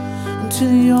to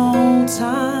the old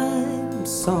time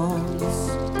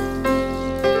songs.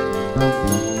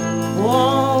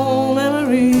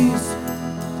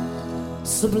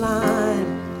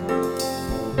 sublime.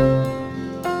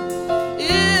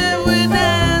 Yeah, we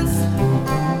dance,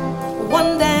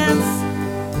 one dance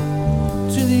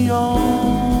to the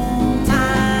old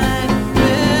time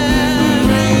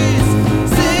memories.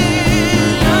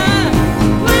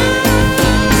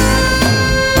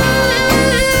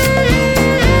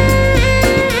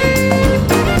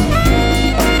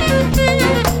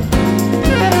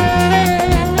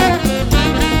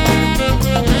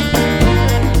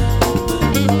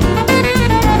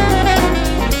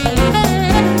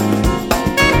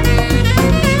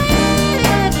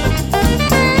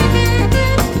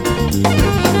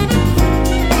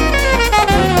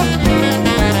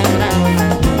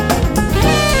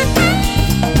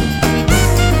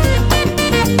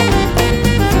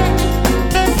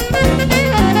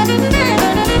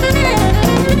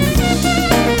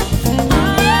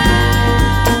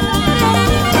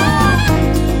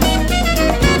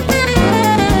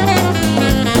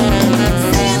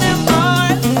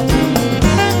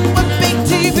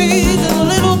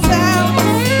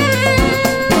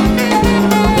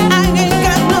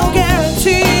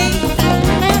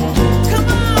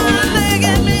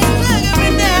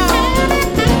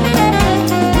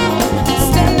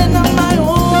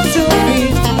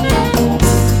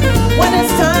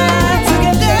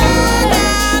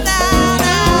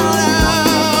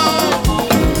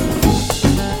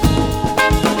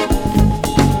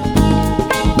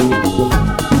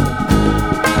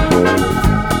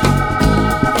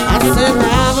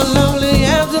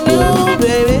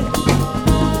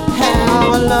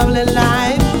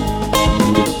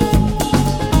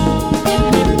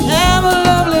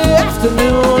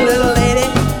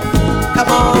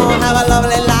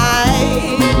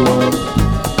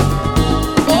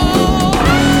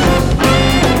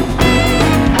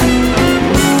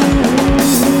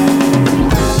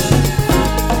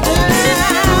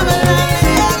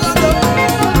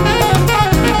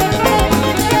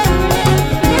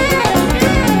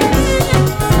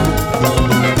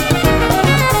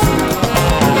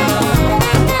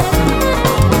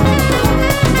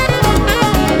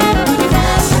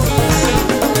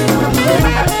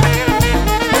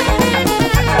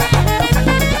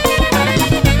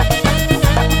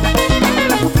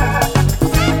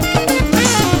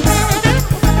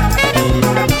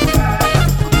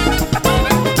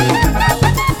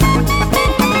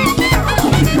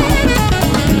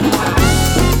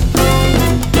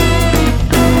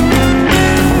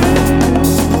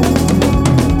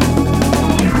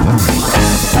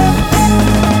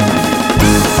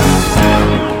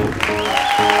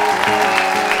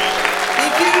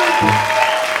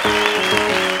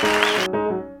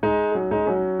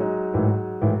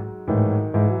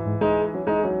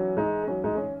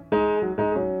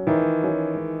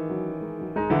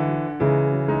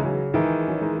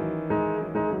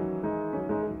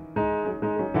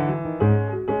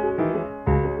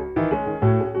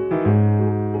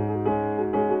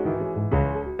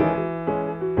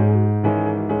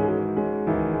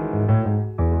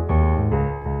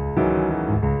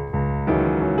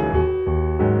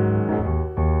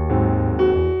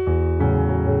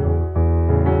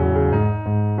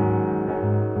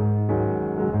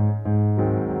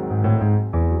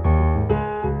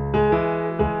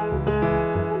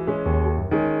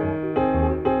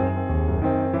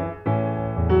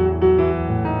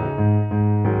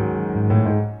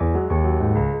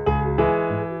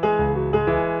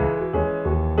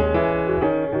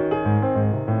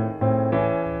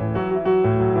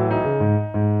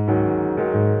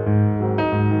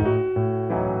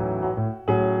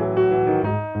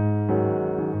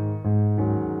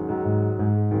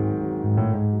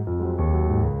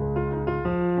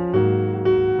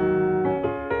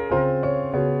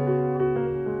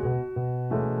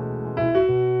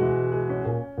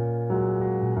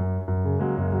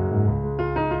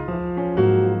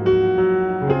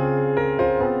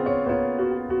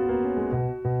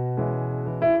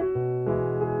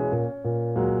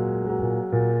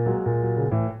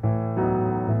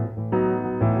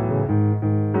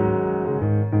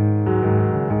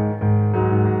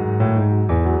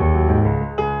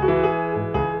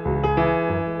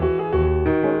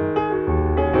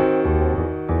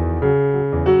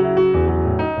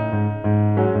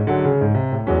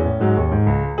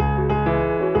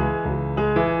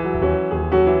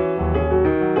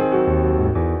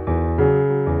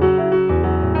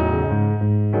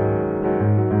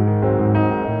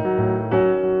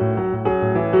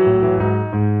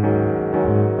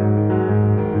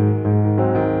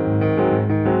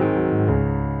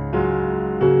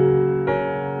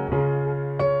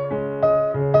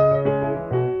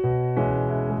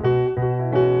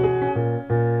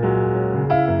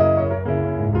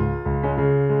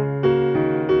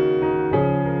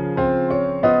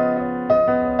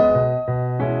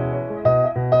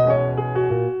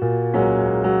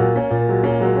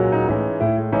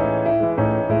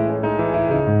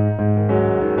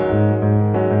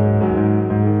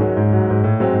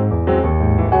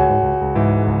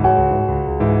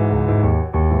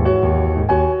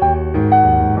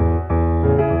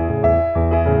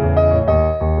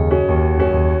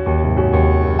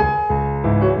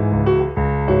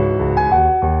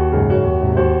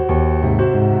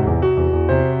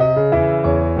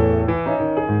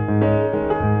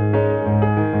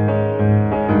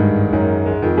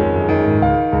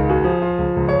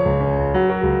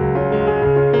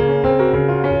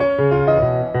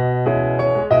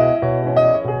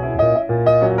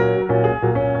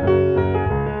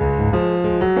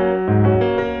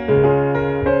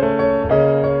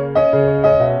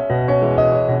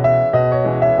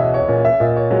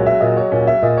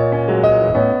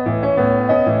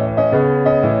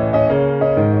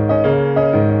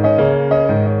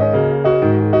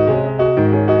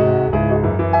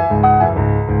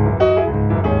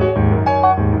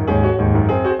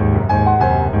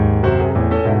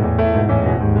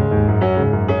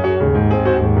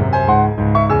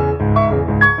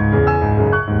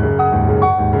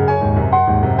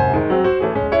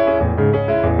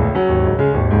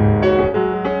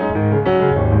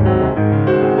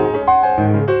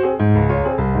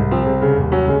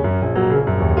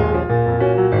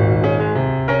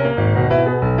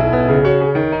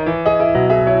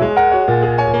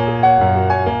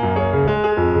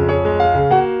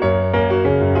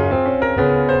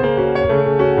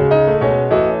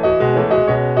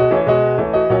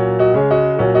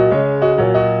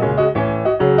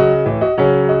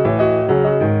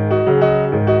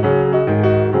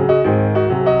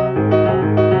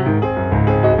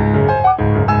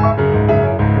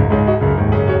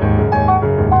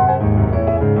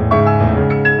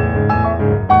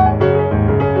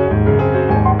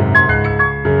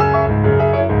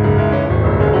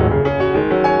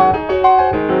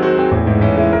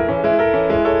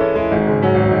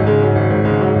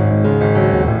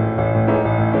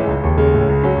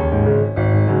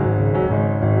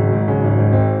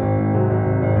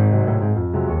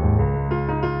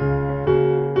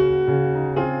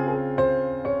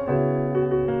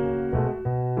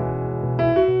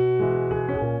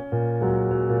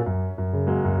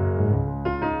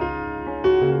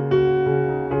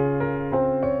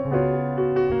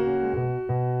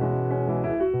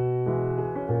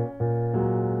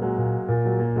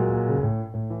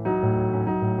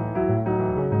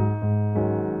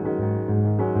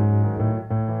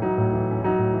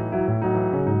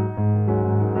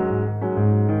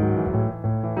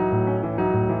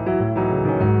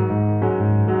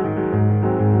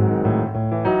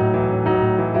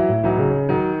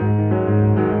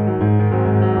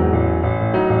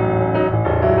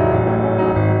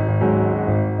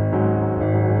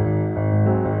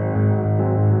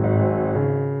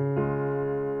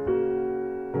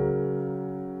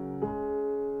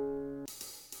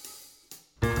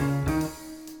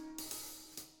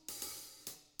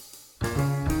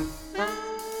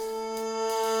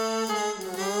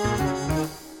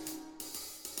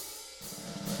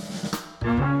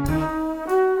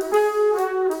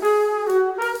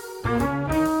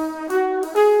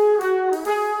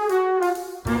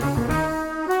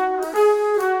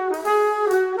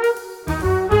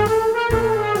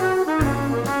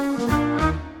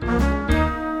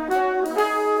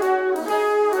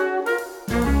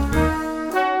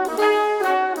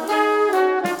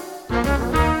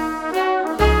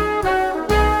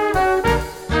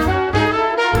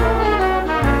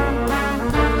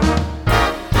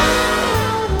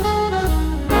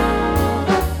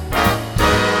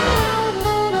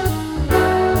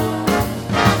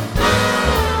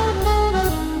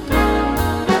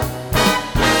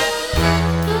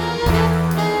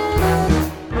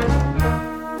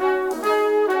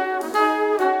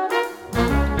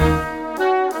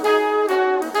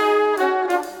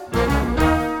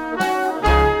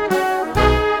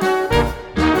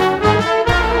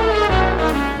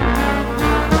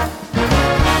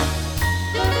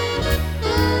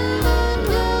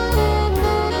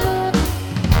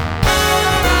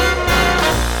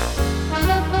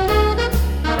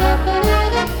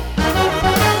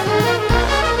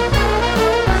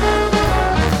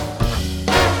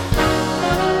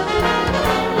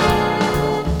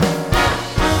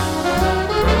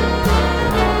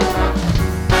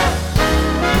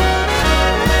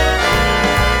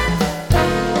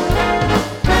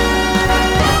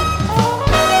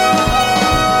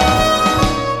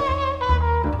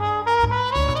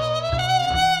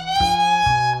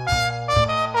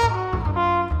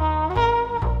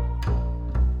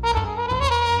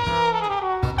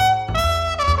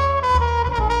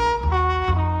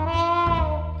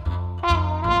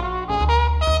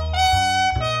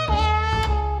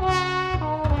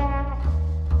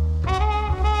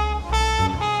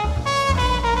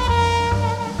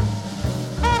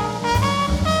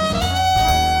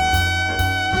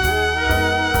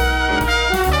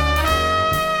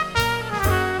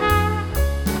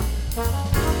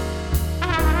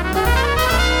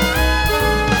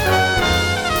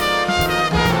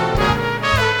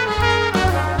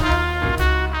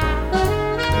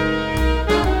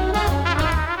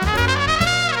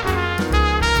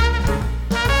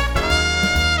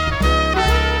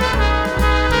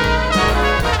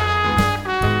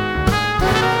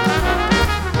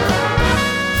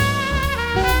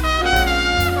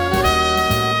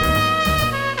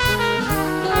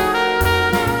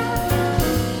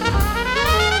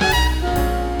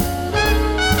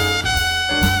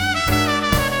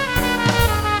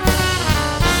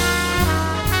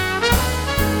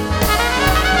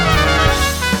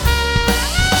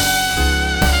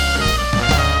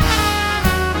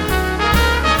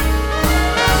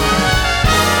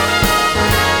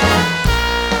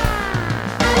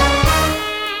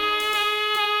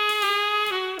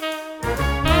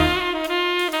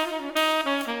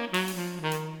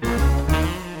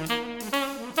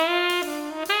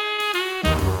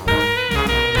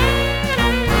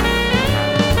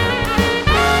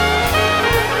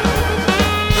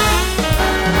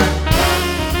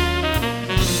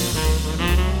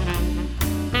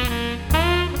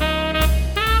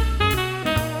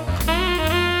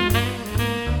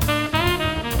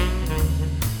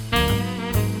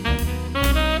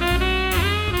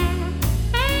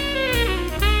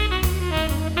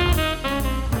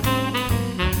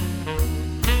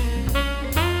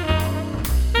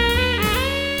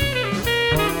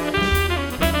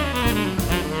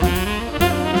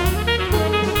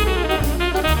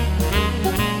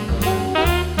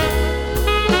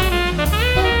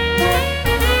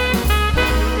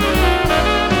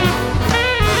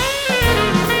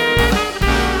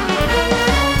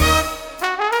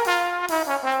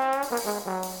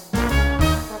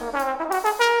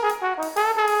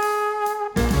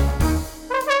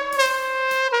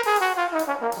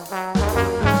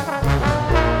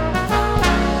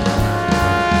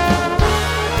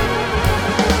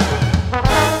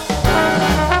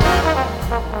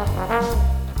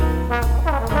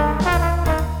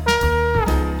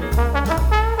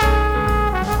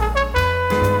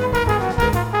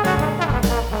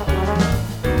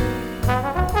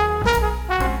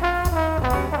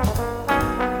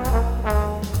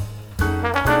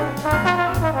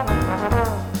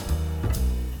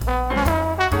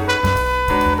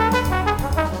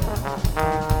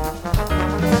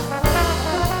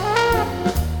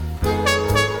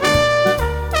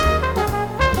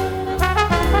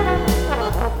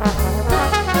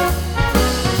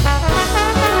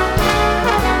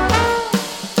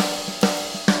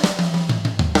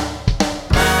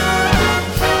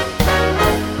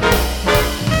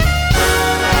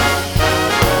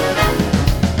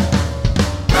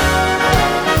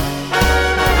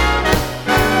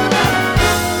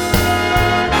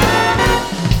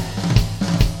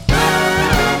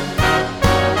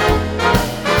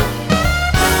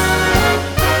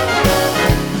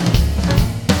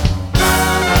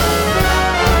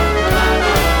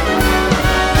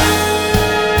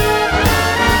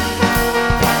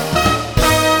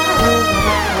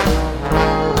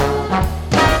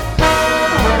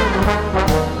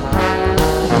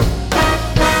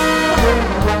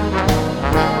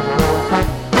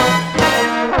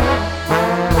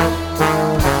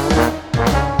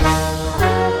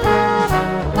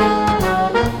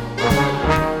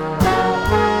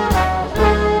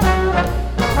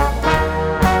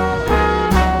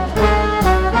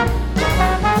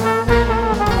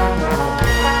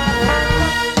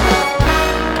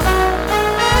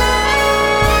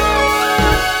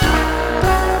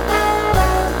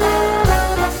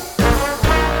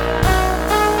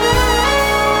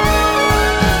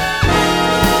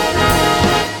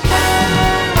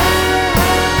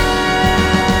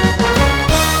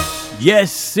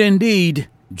 Yes, indeed,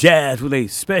 jazz with a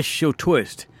special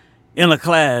twist. In a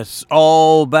class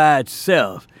all by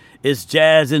itself. It's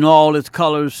jazz in all its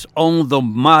colors on the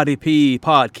Mighty P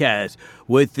podcast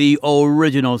with the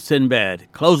original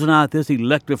Sinbad. Closing out this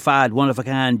electrified,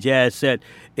 one-of-a-kind jazz set,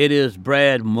 it is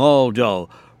Brad Muldrow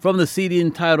from the CD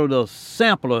entitled The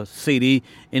Sampler CD.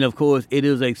 And, of course, it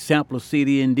is a sampler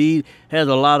CD indeed. Has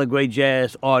a lot of great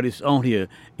jazz artists on here.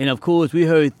 And, of course, we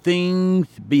heard Things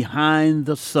Behind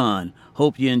the Sun.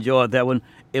 Hope you enjoyed that one.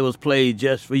 It was played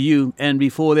just for you. And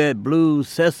before that, Blues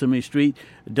Sesame Street,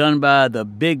 done by the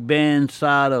big band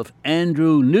side of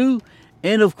Andrew New.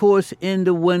 And, of course, In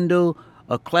the Window,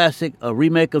 a classic, a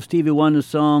remake of Stevie Wonder's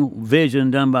song Vision,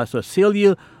 done by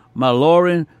Cecilia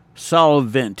Mallory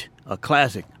Solvent, a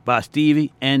classic by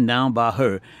Stevie and now by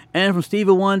her. And from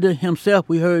Stevie Wonder himself,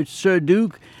 we heard Sir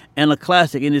Duke, and a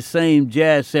classic in the same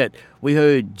jazz set, we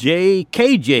heard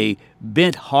KJ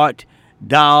Bent Hart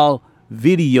Dial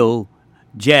Video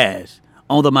Jazz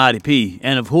on the Mighty P.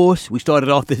 And of course, we started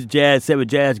off this jazz set with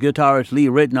jazz guitarist Lee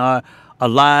Ritenour,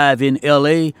 alive in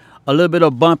L.A., a little bit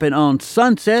of bumping on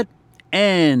Sunset,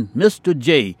 and Mr.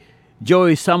 J,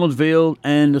 Joey Somersville,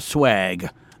 and the Swag.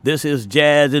 This is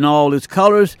jazz in all its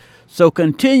colors, so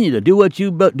continue to do what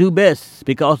you do best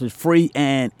because it's free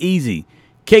and easy.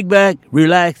 Kick back,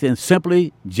 relax, and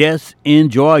simply just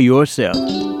enjoy yourself.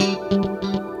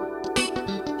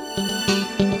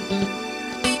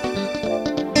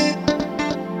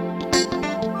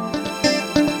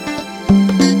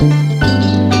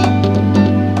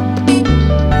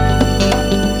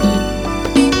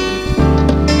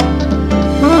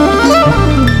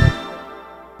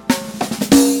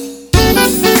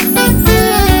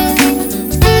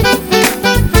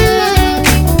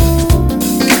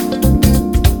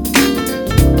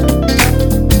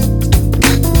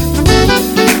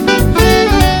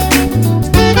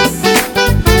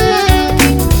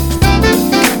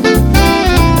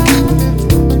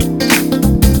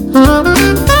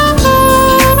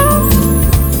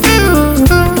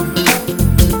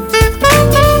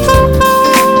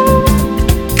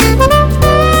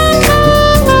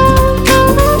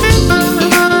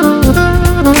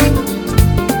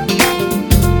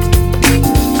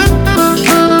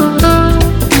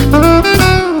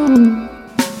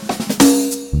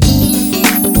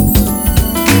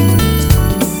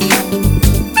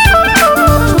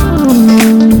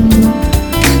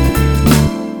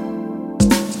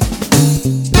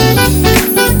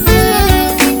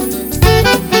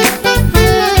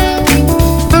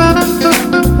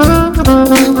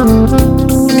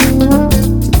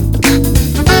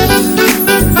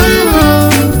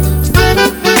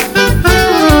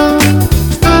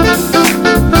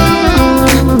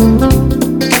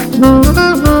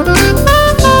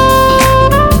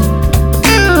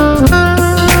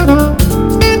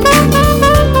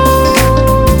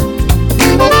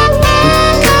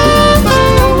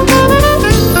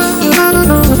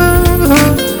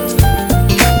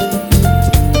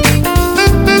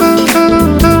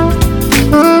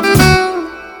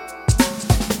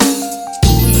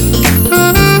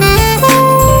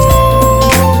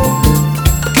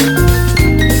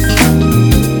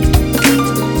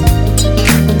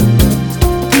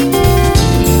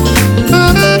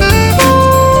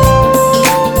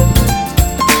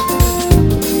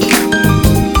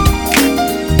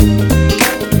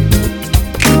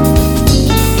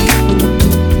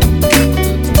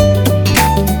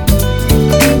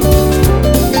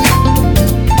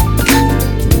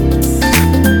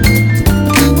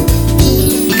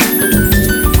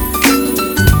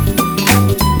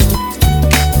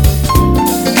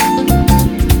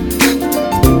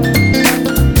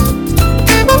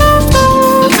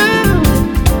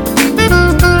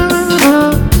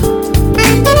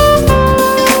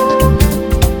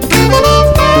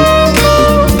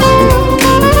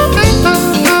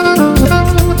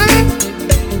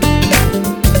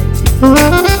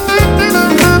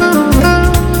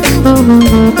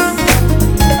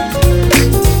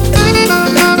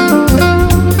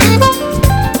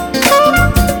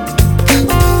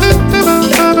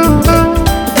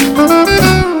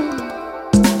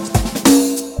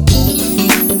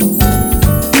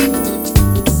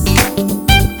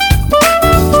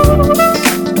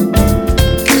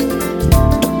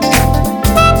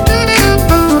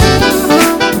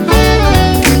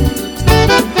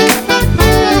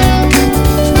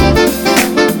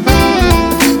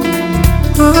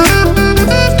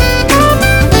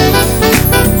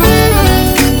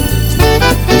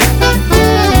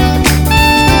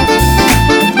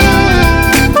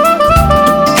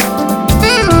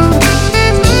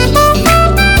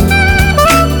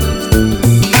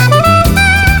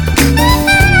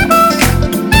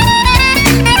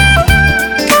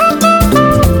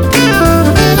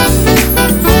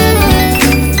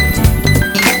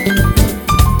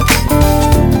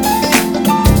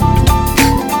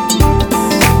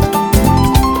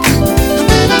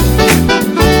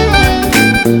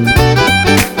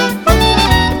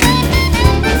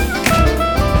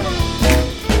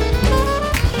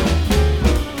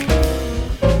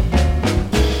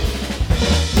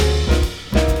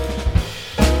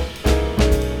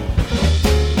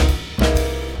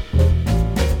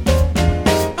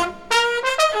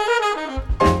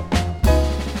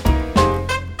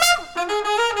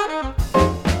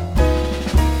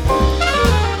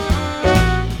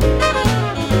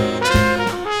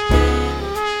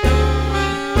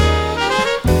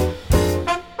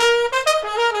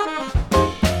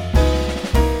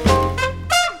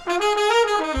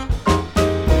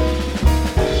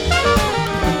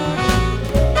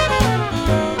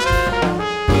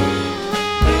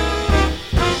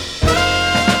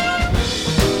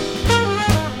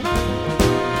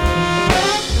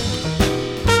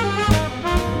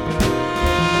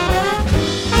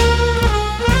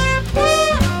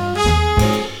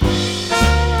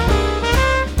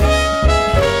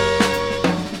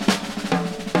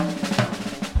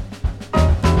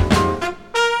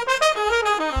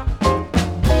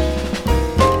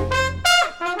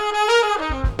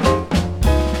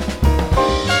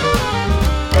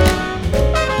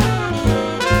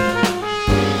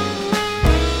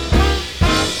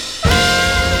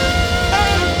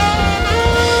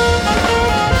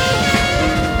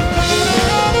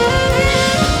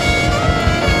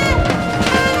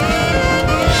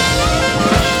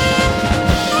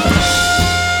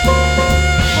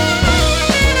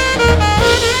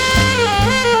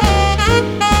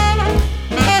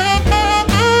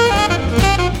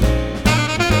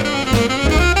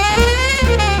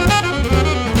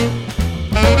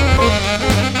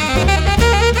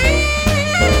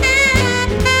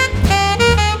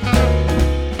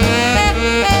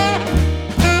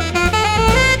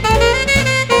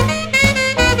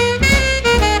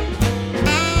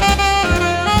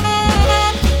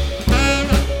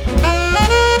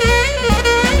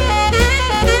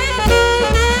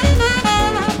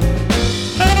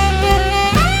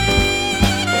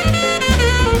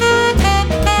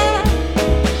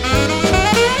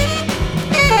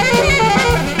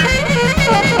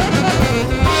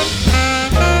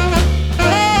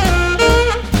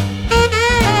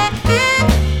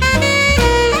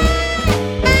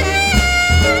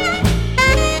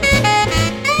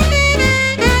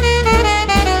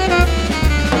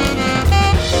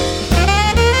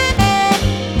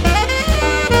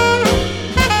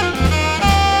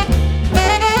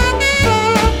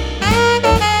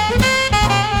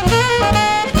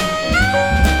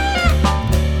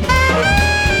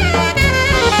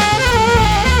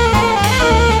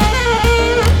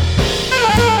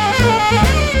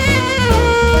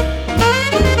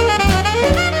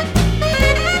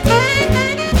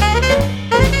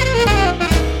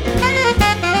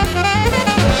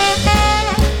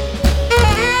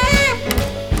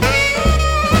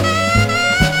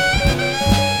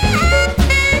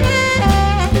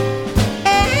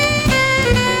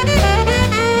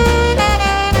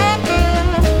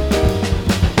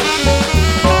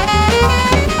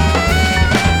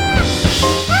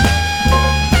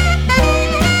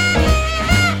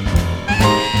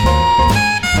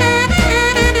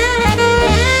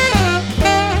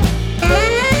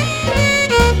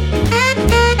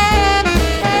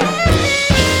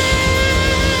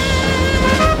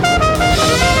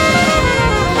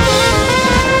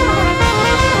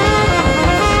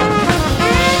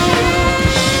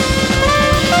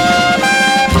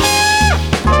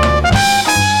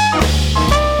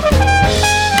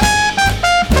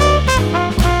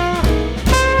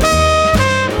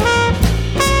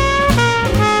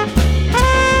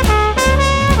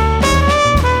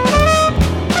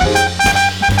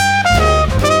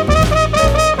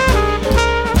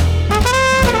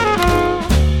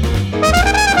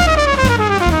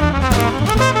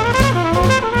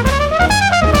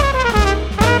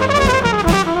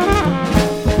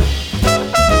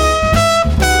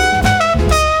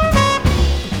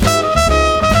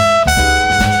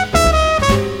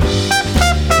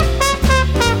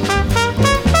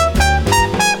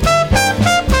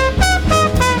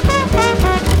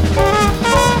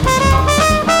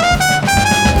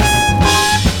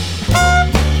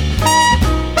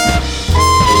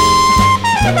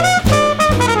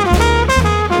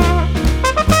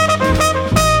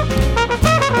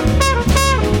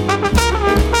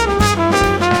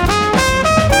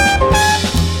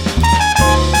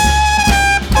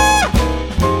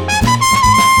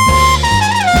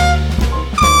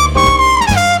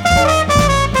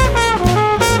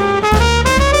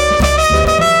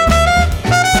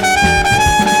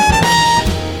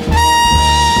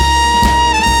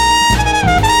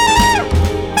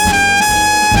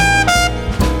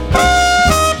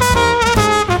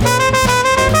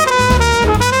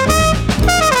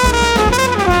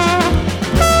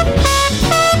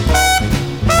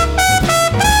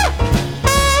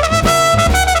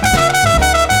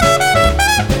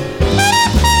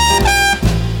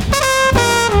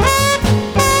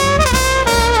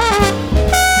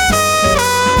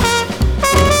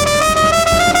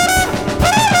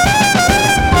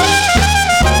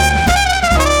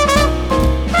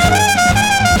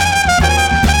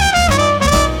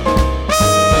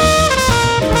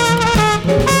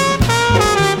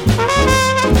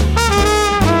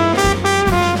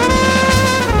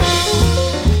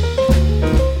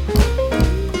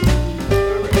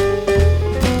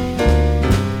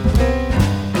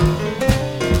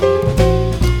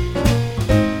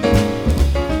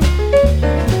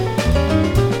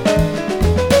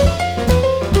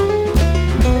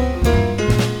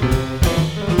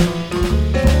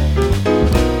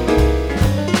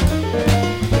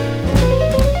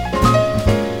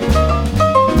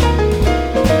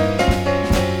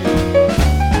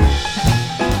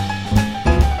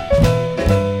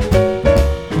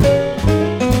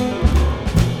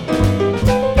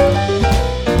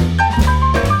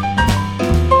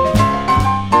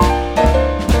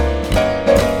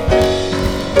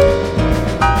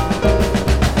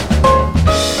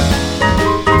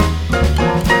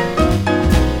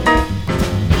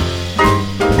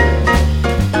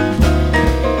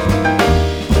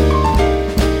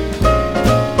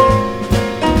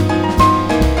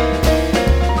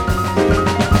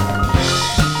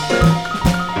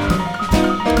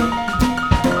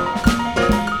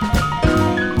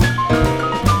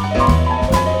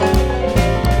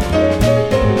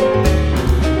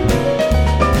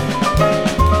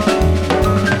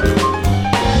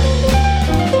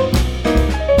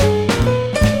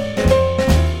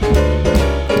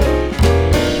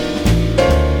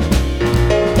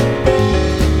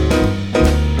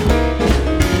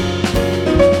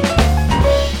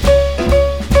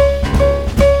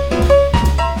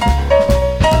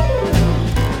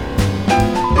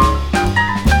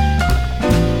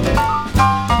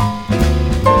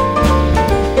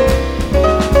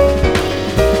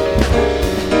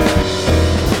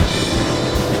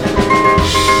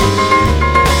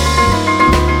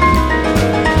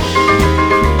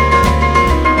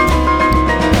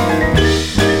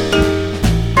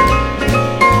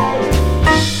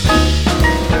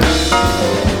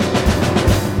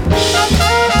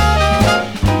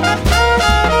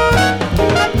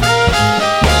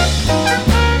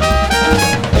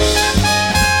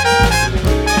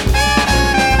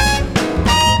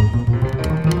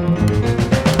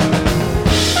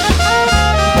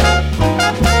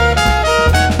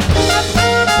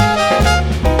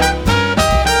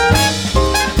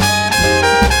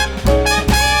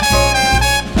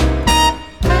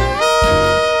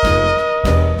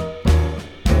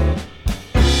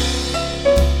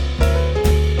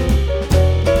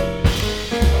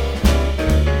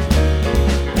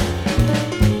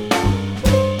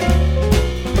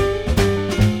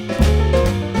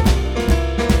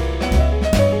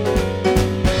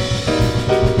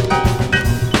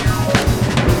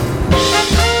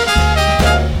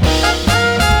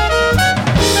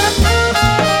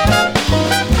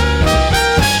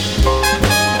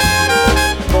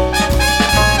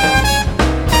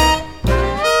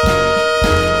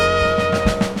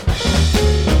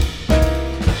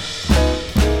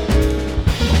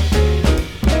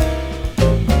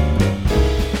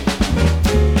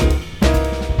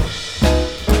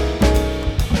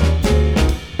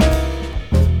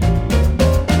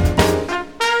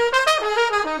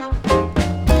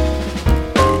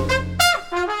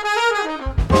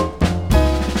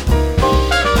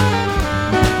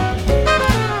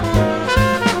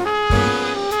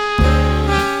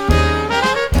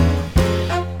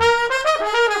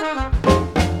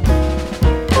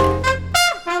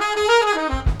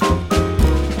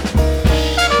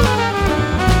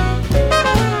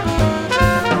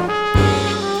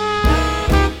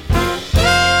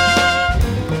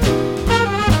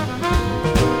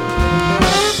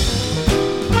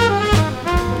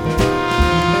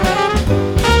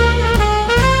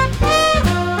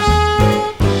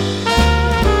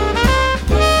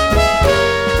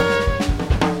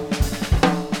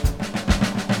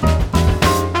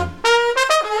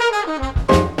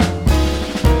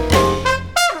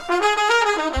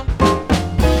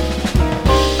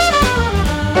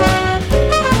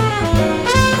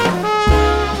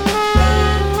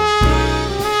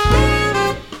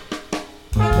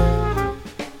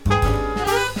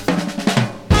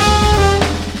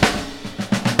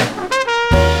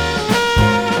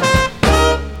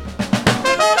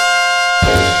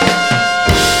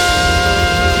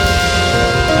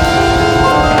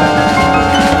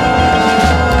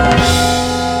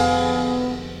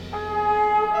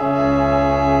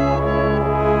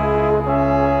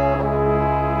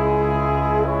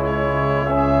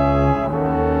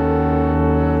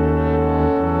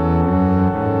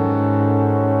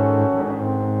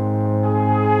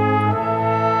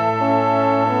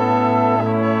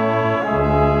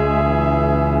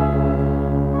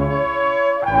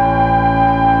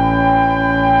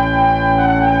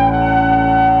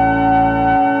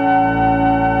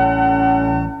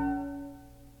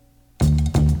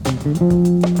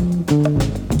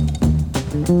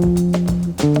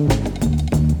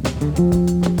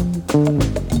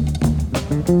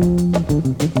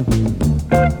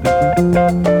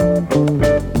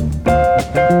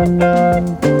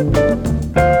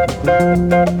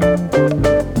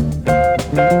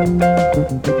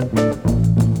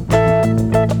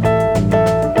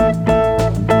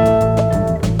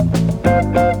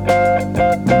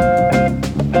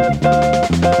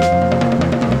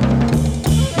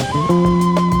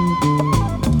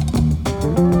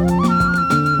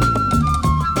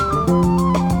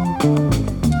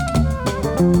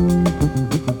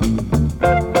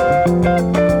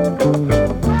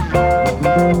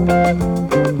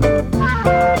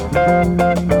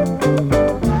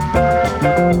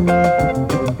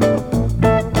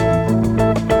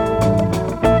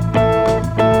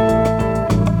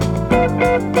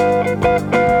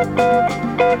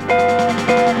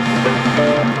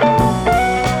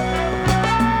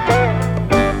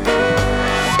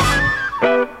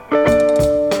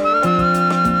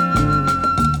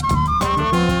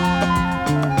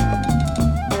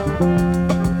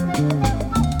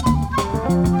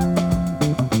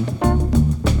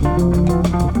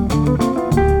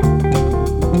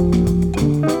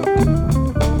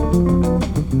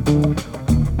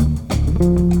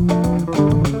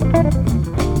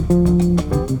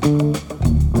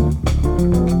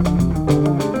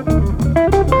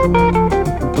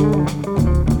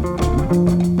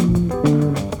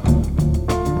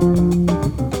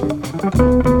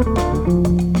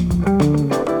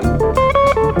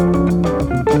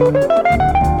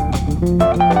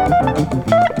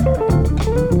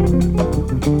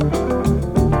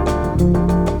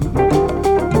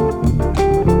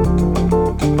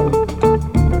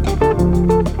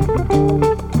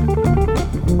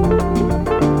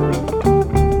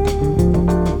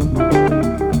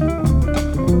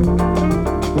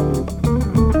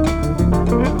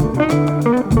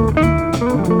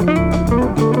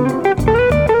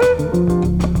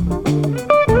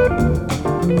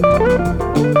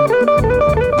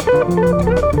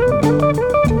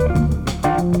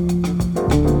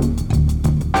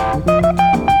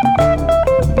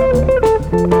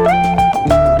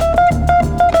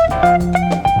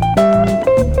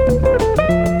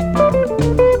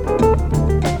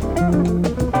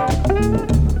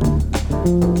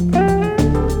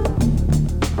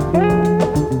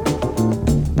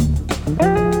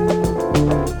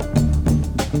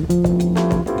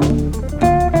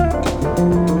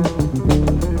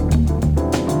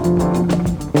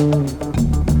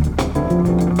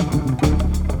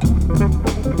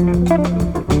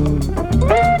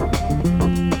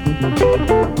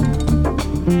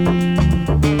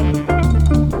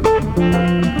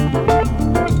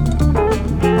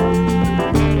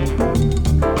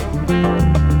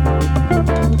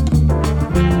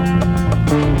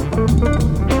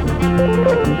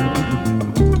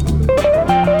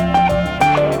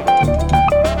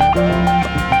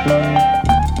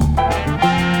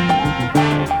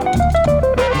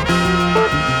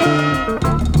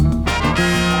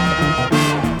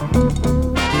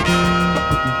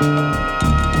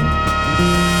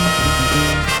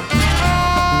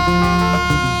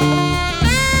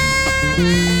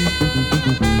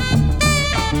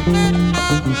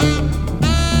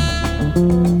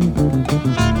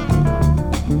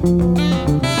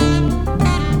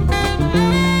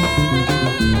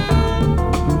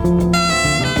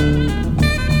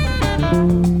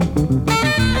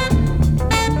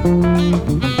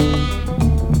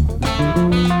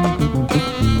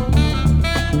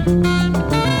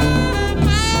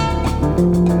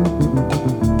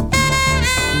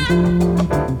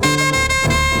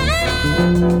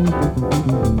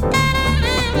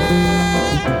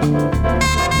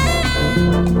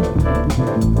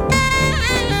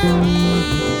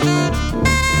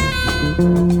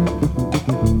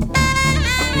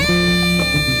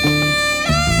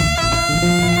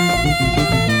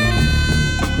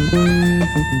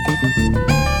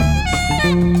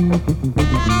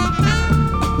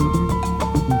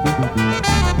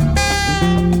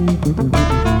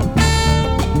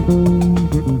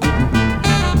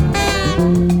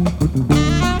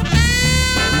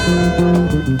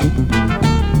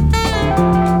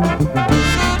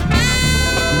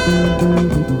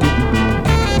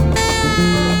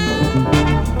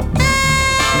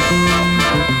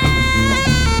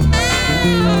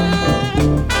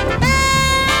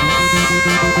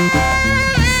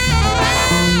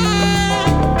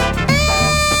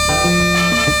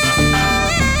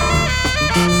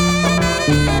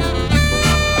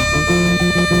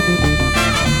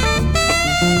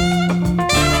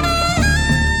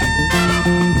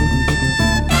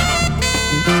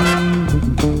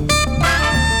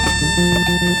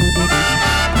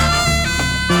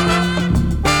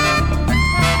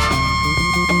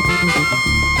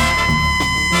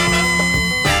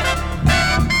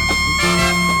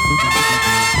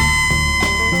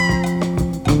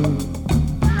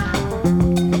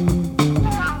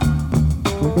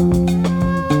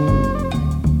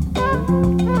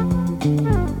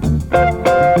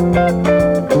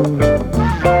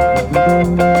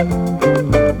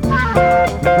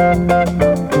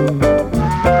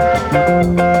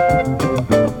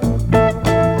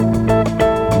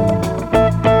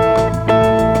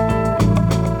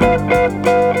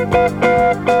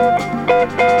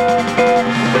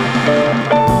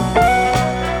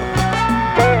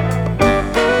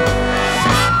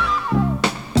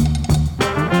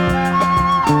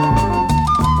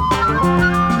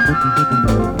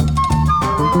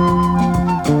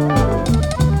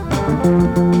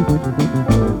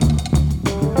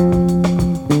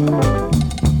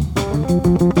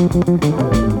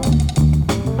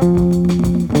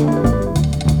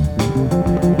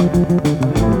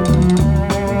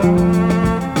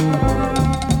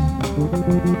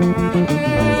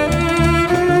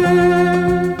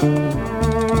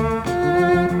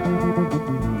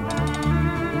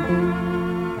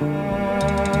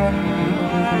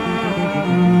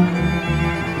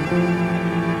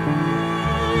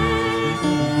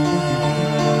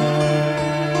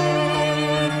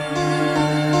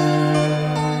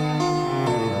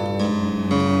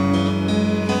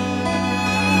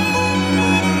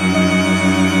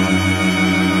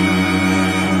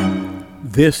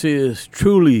 This is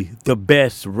truly the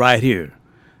best right here.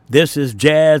 This is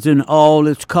jazz in all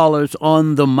its colors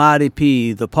on the Mighty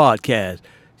P, the podcast,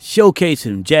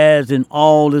 showcasing jazz in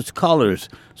all its colors.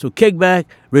 So kick back,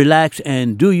 relax,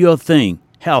 and do your thing.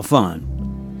 Have fun.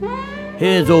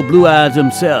 Here's old Blue Eyes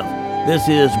himself. This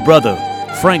is Brother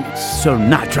Frank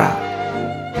Sinatra.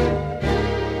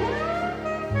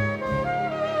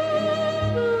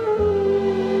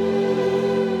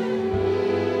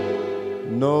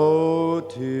 No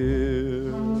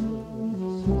tears,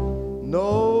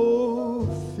 no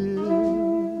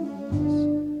fears.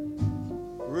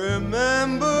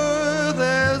 Remember,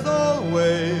 there's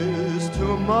always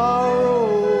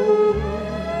tomorrow.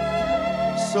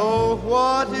 So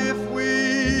what if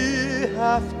we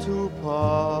have to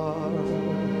part?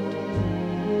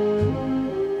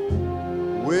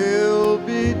 We'll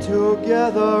be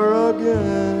together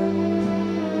again.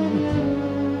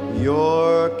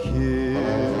 Your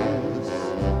kiss,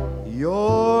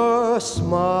 your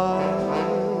smile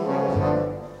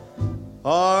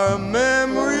are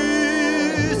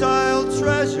memories I'll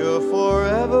treasure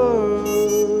forever.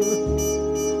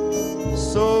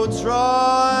 So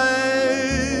try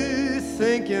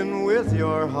thinking with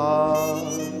your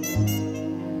heart.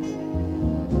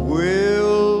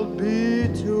 We'll be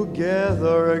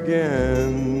together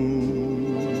again.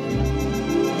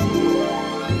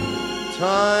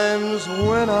 Times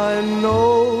when I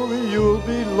know you'll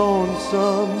be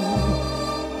lonesome.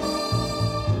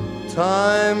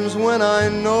 Times when I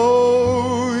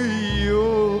know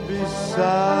you'll be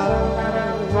sad.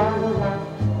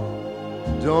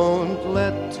 Don't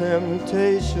let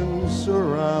temptation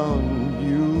surround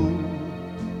you.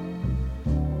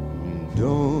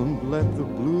 Don't let the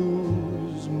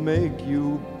blues make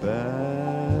you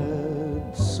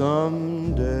bad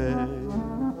someday.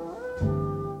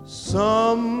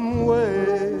 Some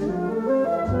way,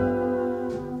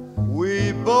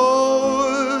 we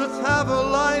both have a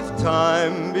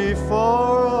lifetime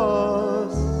before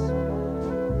us.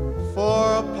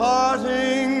 For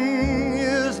parting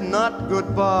is not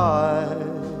goodbye.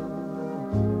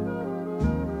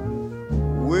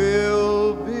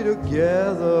 We'll be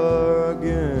together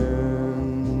again.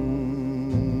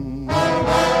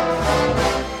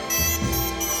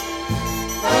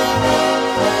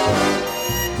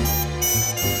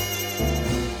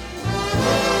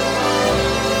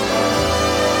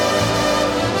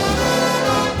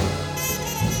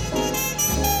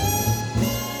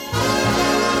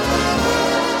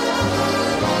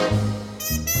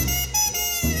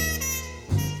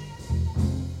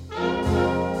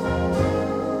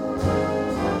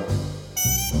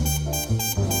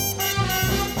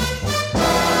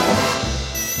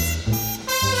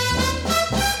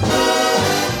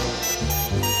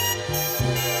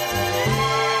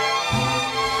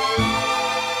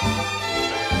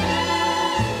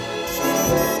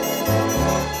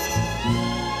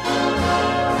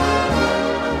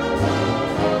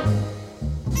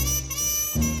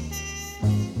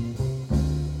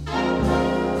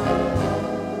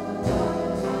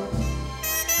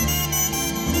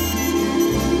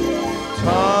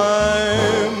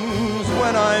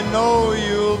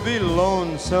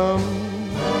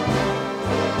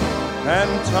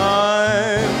 And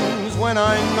times when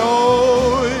I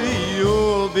know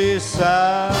you'll be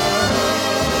sad.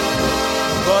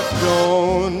 But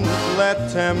don't let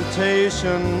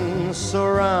temptation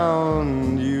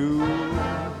surround you.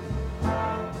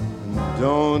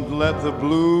 Don't let the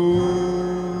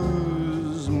blues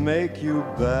make you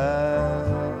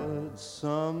bad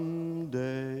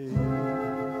someday.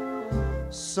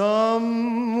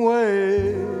 Some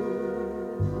way.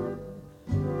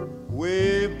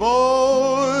 We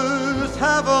both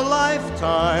have a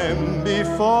lifetime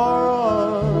before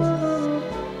us.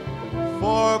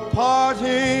 For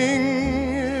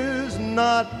parting is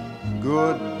not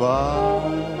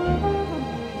goodbye.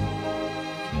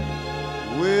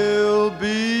 We'll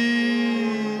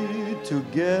be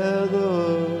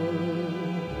together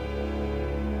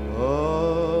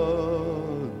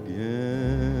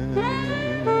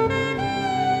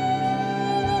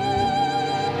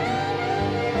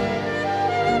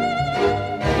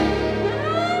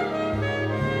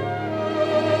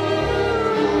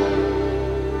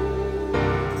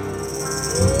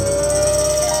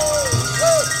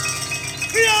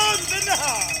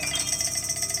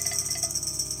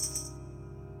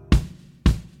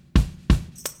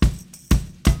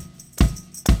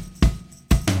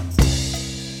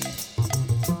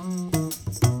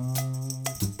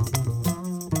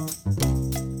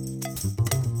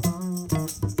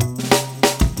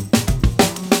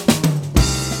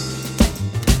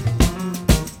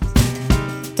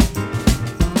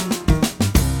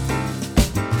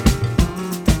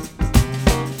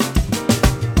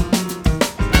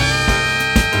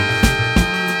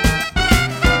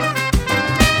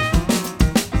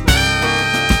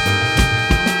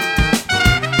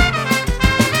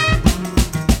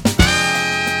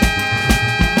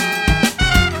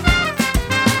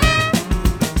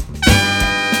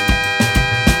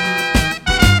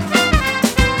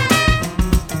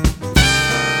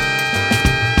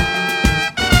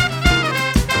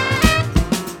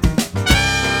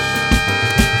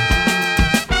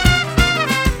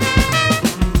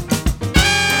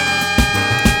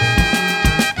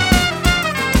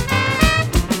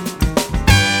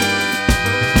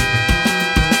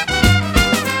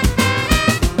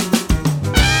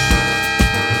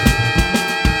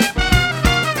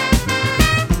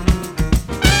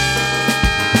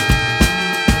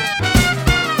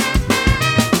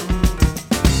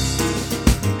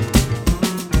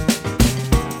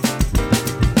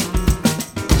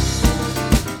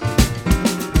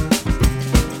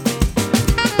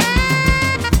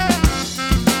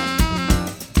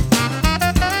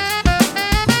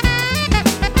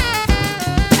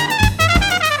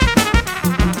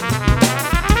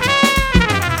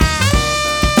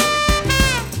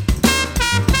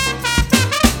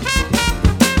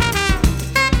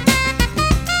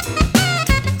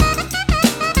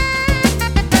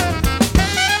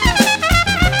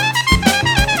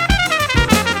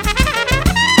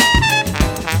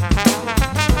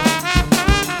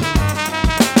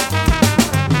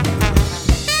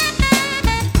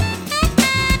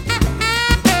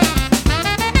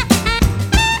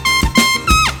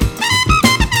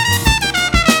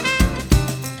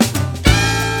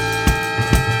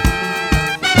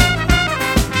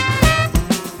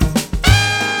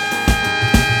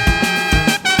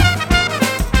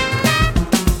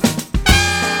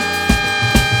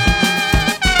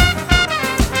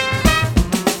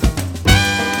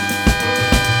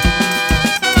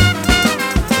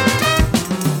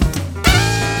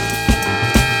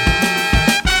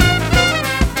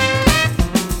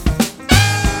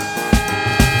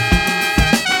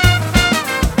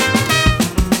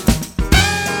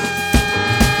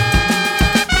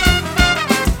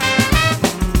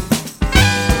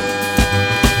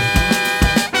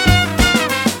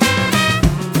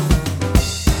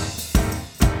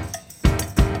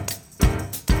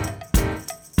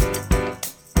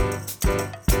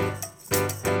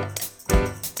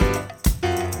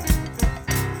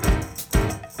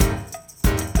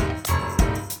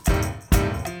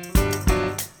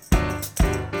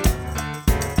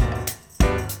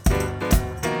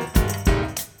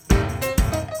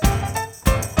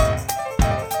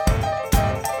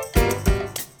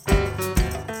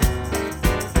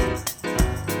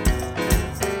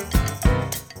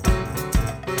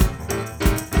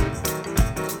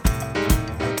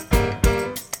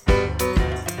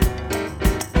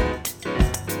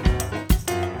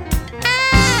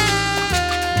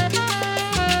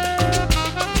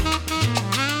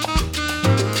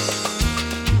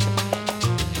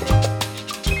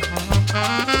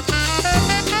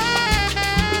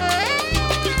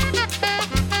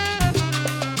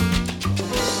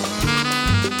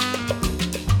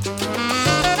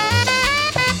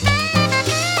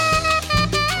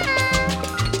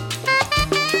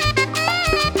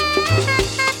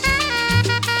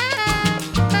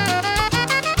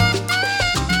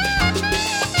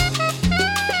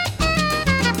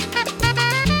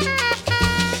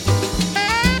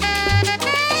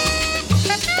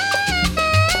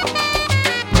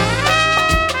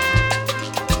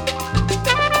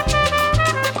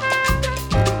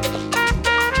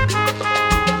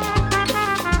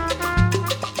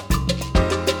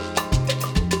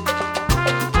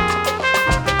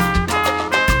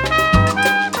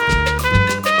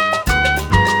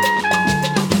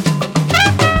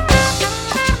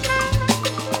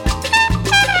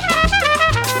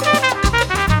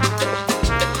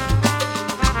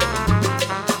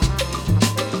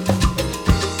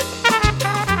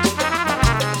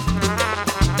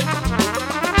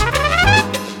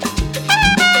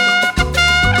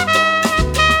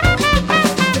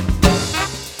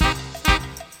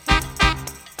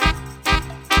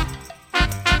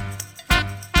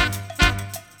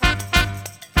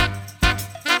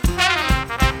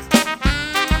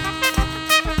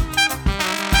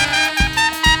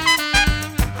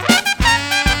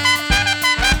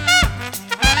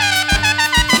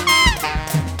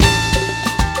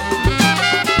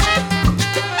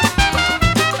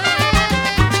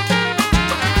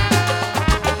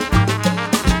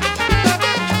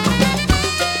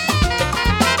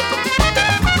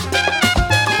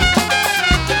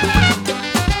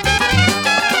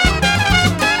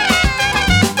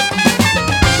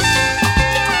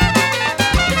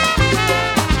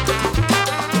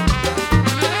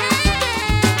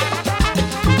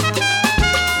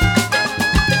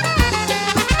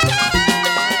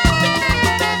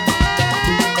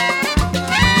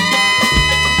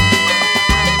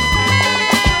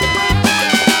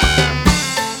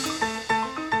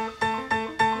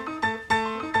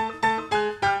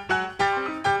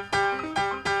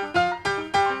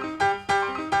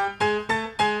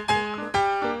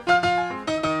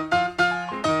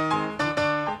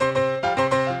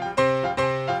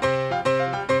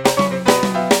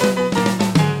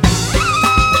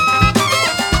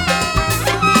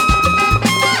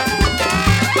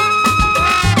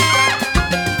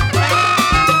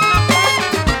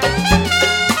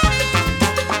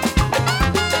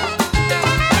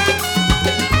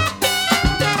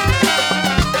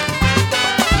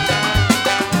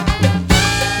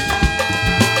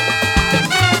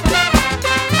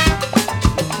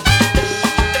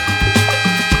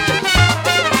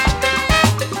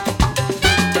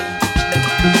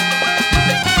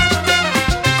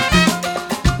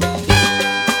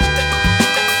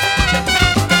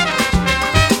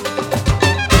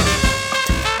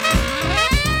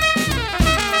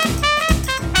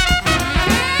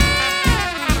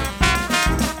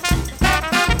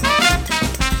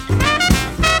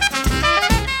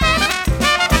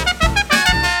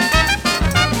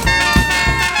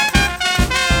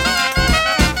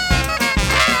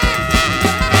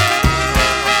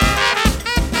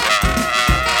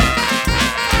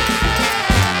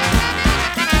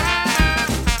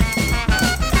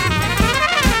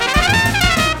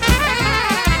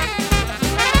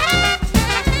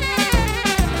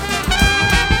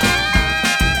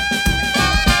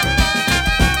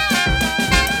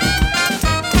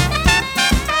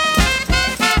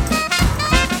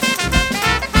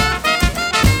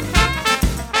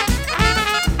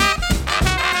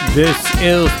This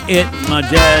is it, my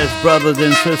jazz brothers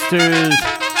and sisters.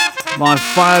 My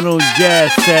final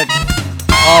jazz set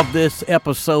of this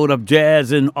episode of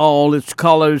Jazz in All Its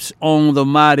Colors on the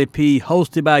Mighty P,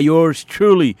 hosted by yours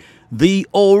truly, the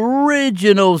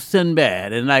original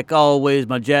Sinbad. And like always,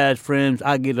 my jazz friends,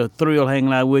 I get a thrill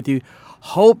hanging out with you.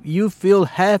 Hope you feel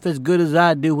half as good as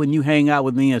I do when you hang out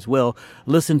with me as well.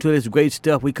 Listen to this great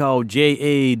stuff we call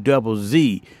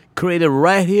JAZZ, created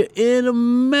right here in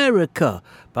America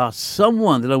by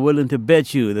someone that I'm willing to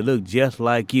bet you that look just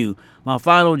like you. My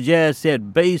final jazz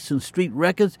set, Bass and Street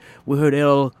Records. We heard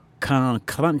El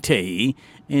Conclante,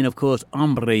 and of course,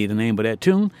 Hombre, the name of that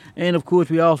tune. And of course,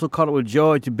 we also caught it with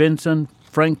George Benson,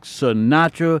 Frank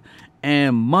Sinatra,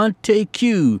 and Monte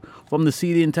Q from the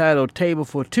CD entitled Table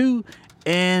for Two,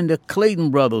 and the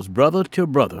Clayton Brothers, Brother to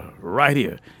Brother, right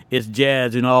here. It's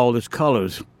jazz in all its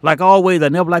colors. Like always, I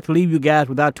never like to leave you guys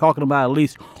without talking about at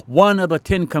least one of the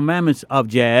 10 commandments of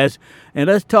jazz. And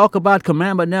let's talk about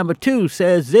commandment number 2.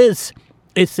 Says this.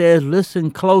 It says,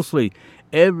 listen closely.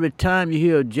 Every time you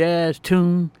hear a jazz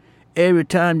tune, every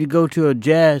time you go to a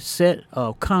jazz set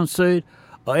or concert,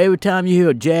 or every time you hear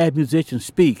a jazz musician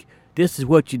speak, this is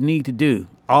what you need to do.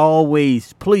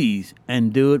 Always please,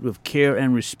 and do it with care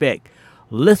and respect.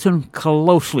 Listen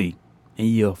closely, and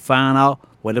you'll find out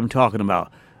what I'm talking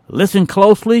about. Listen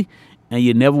closely, and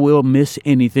you never will miss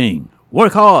anything.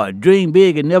 Work hard, dream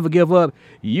big, and never give up.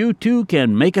 You too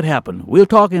can make it happen. We'll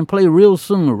talk and play real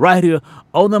soon right here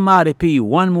on the Mighty P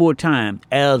one more time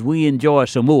as we enjoy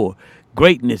some more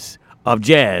greatness of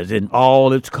jazz in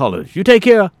all its colors. You take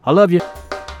care. I love you.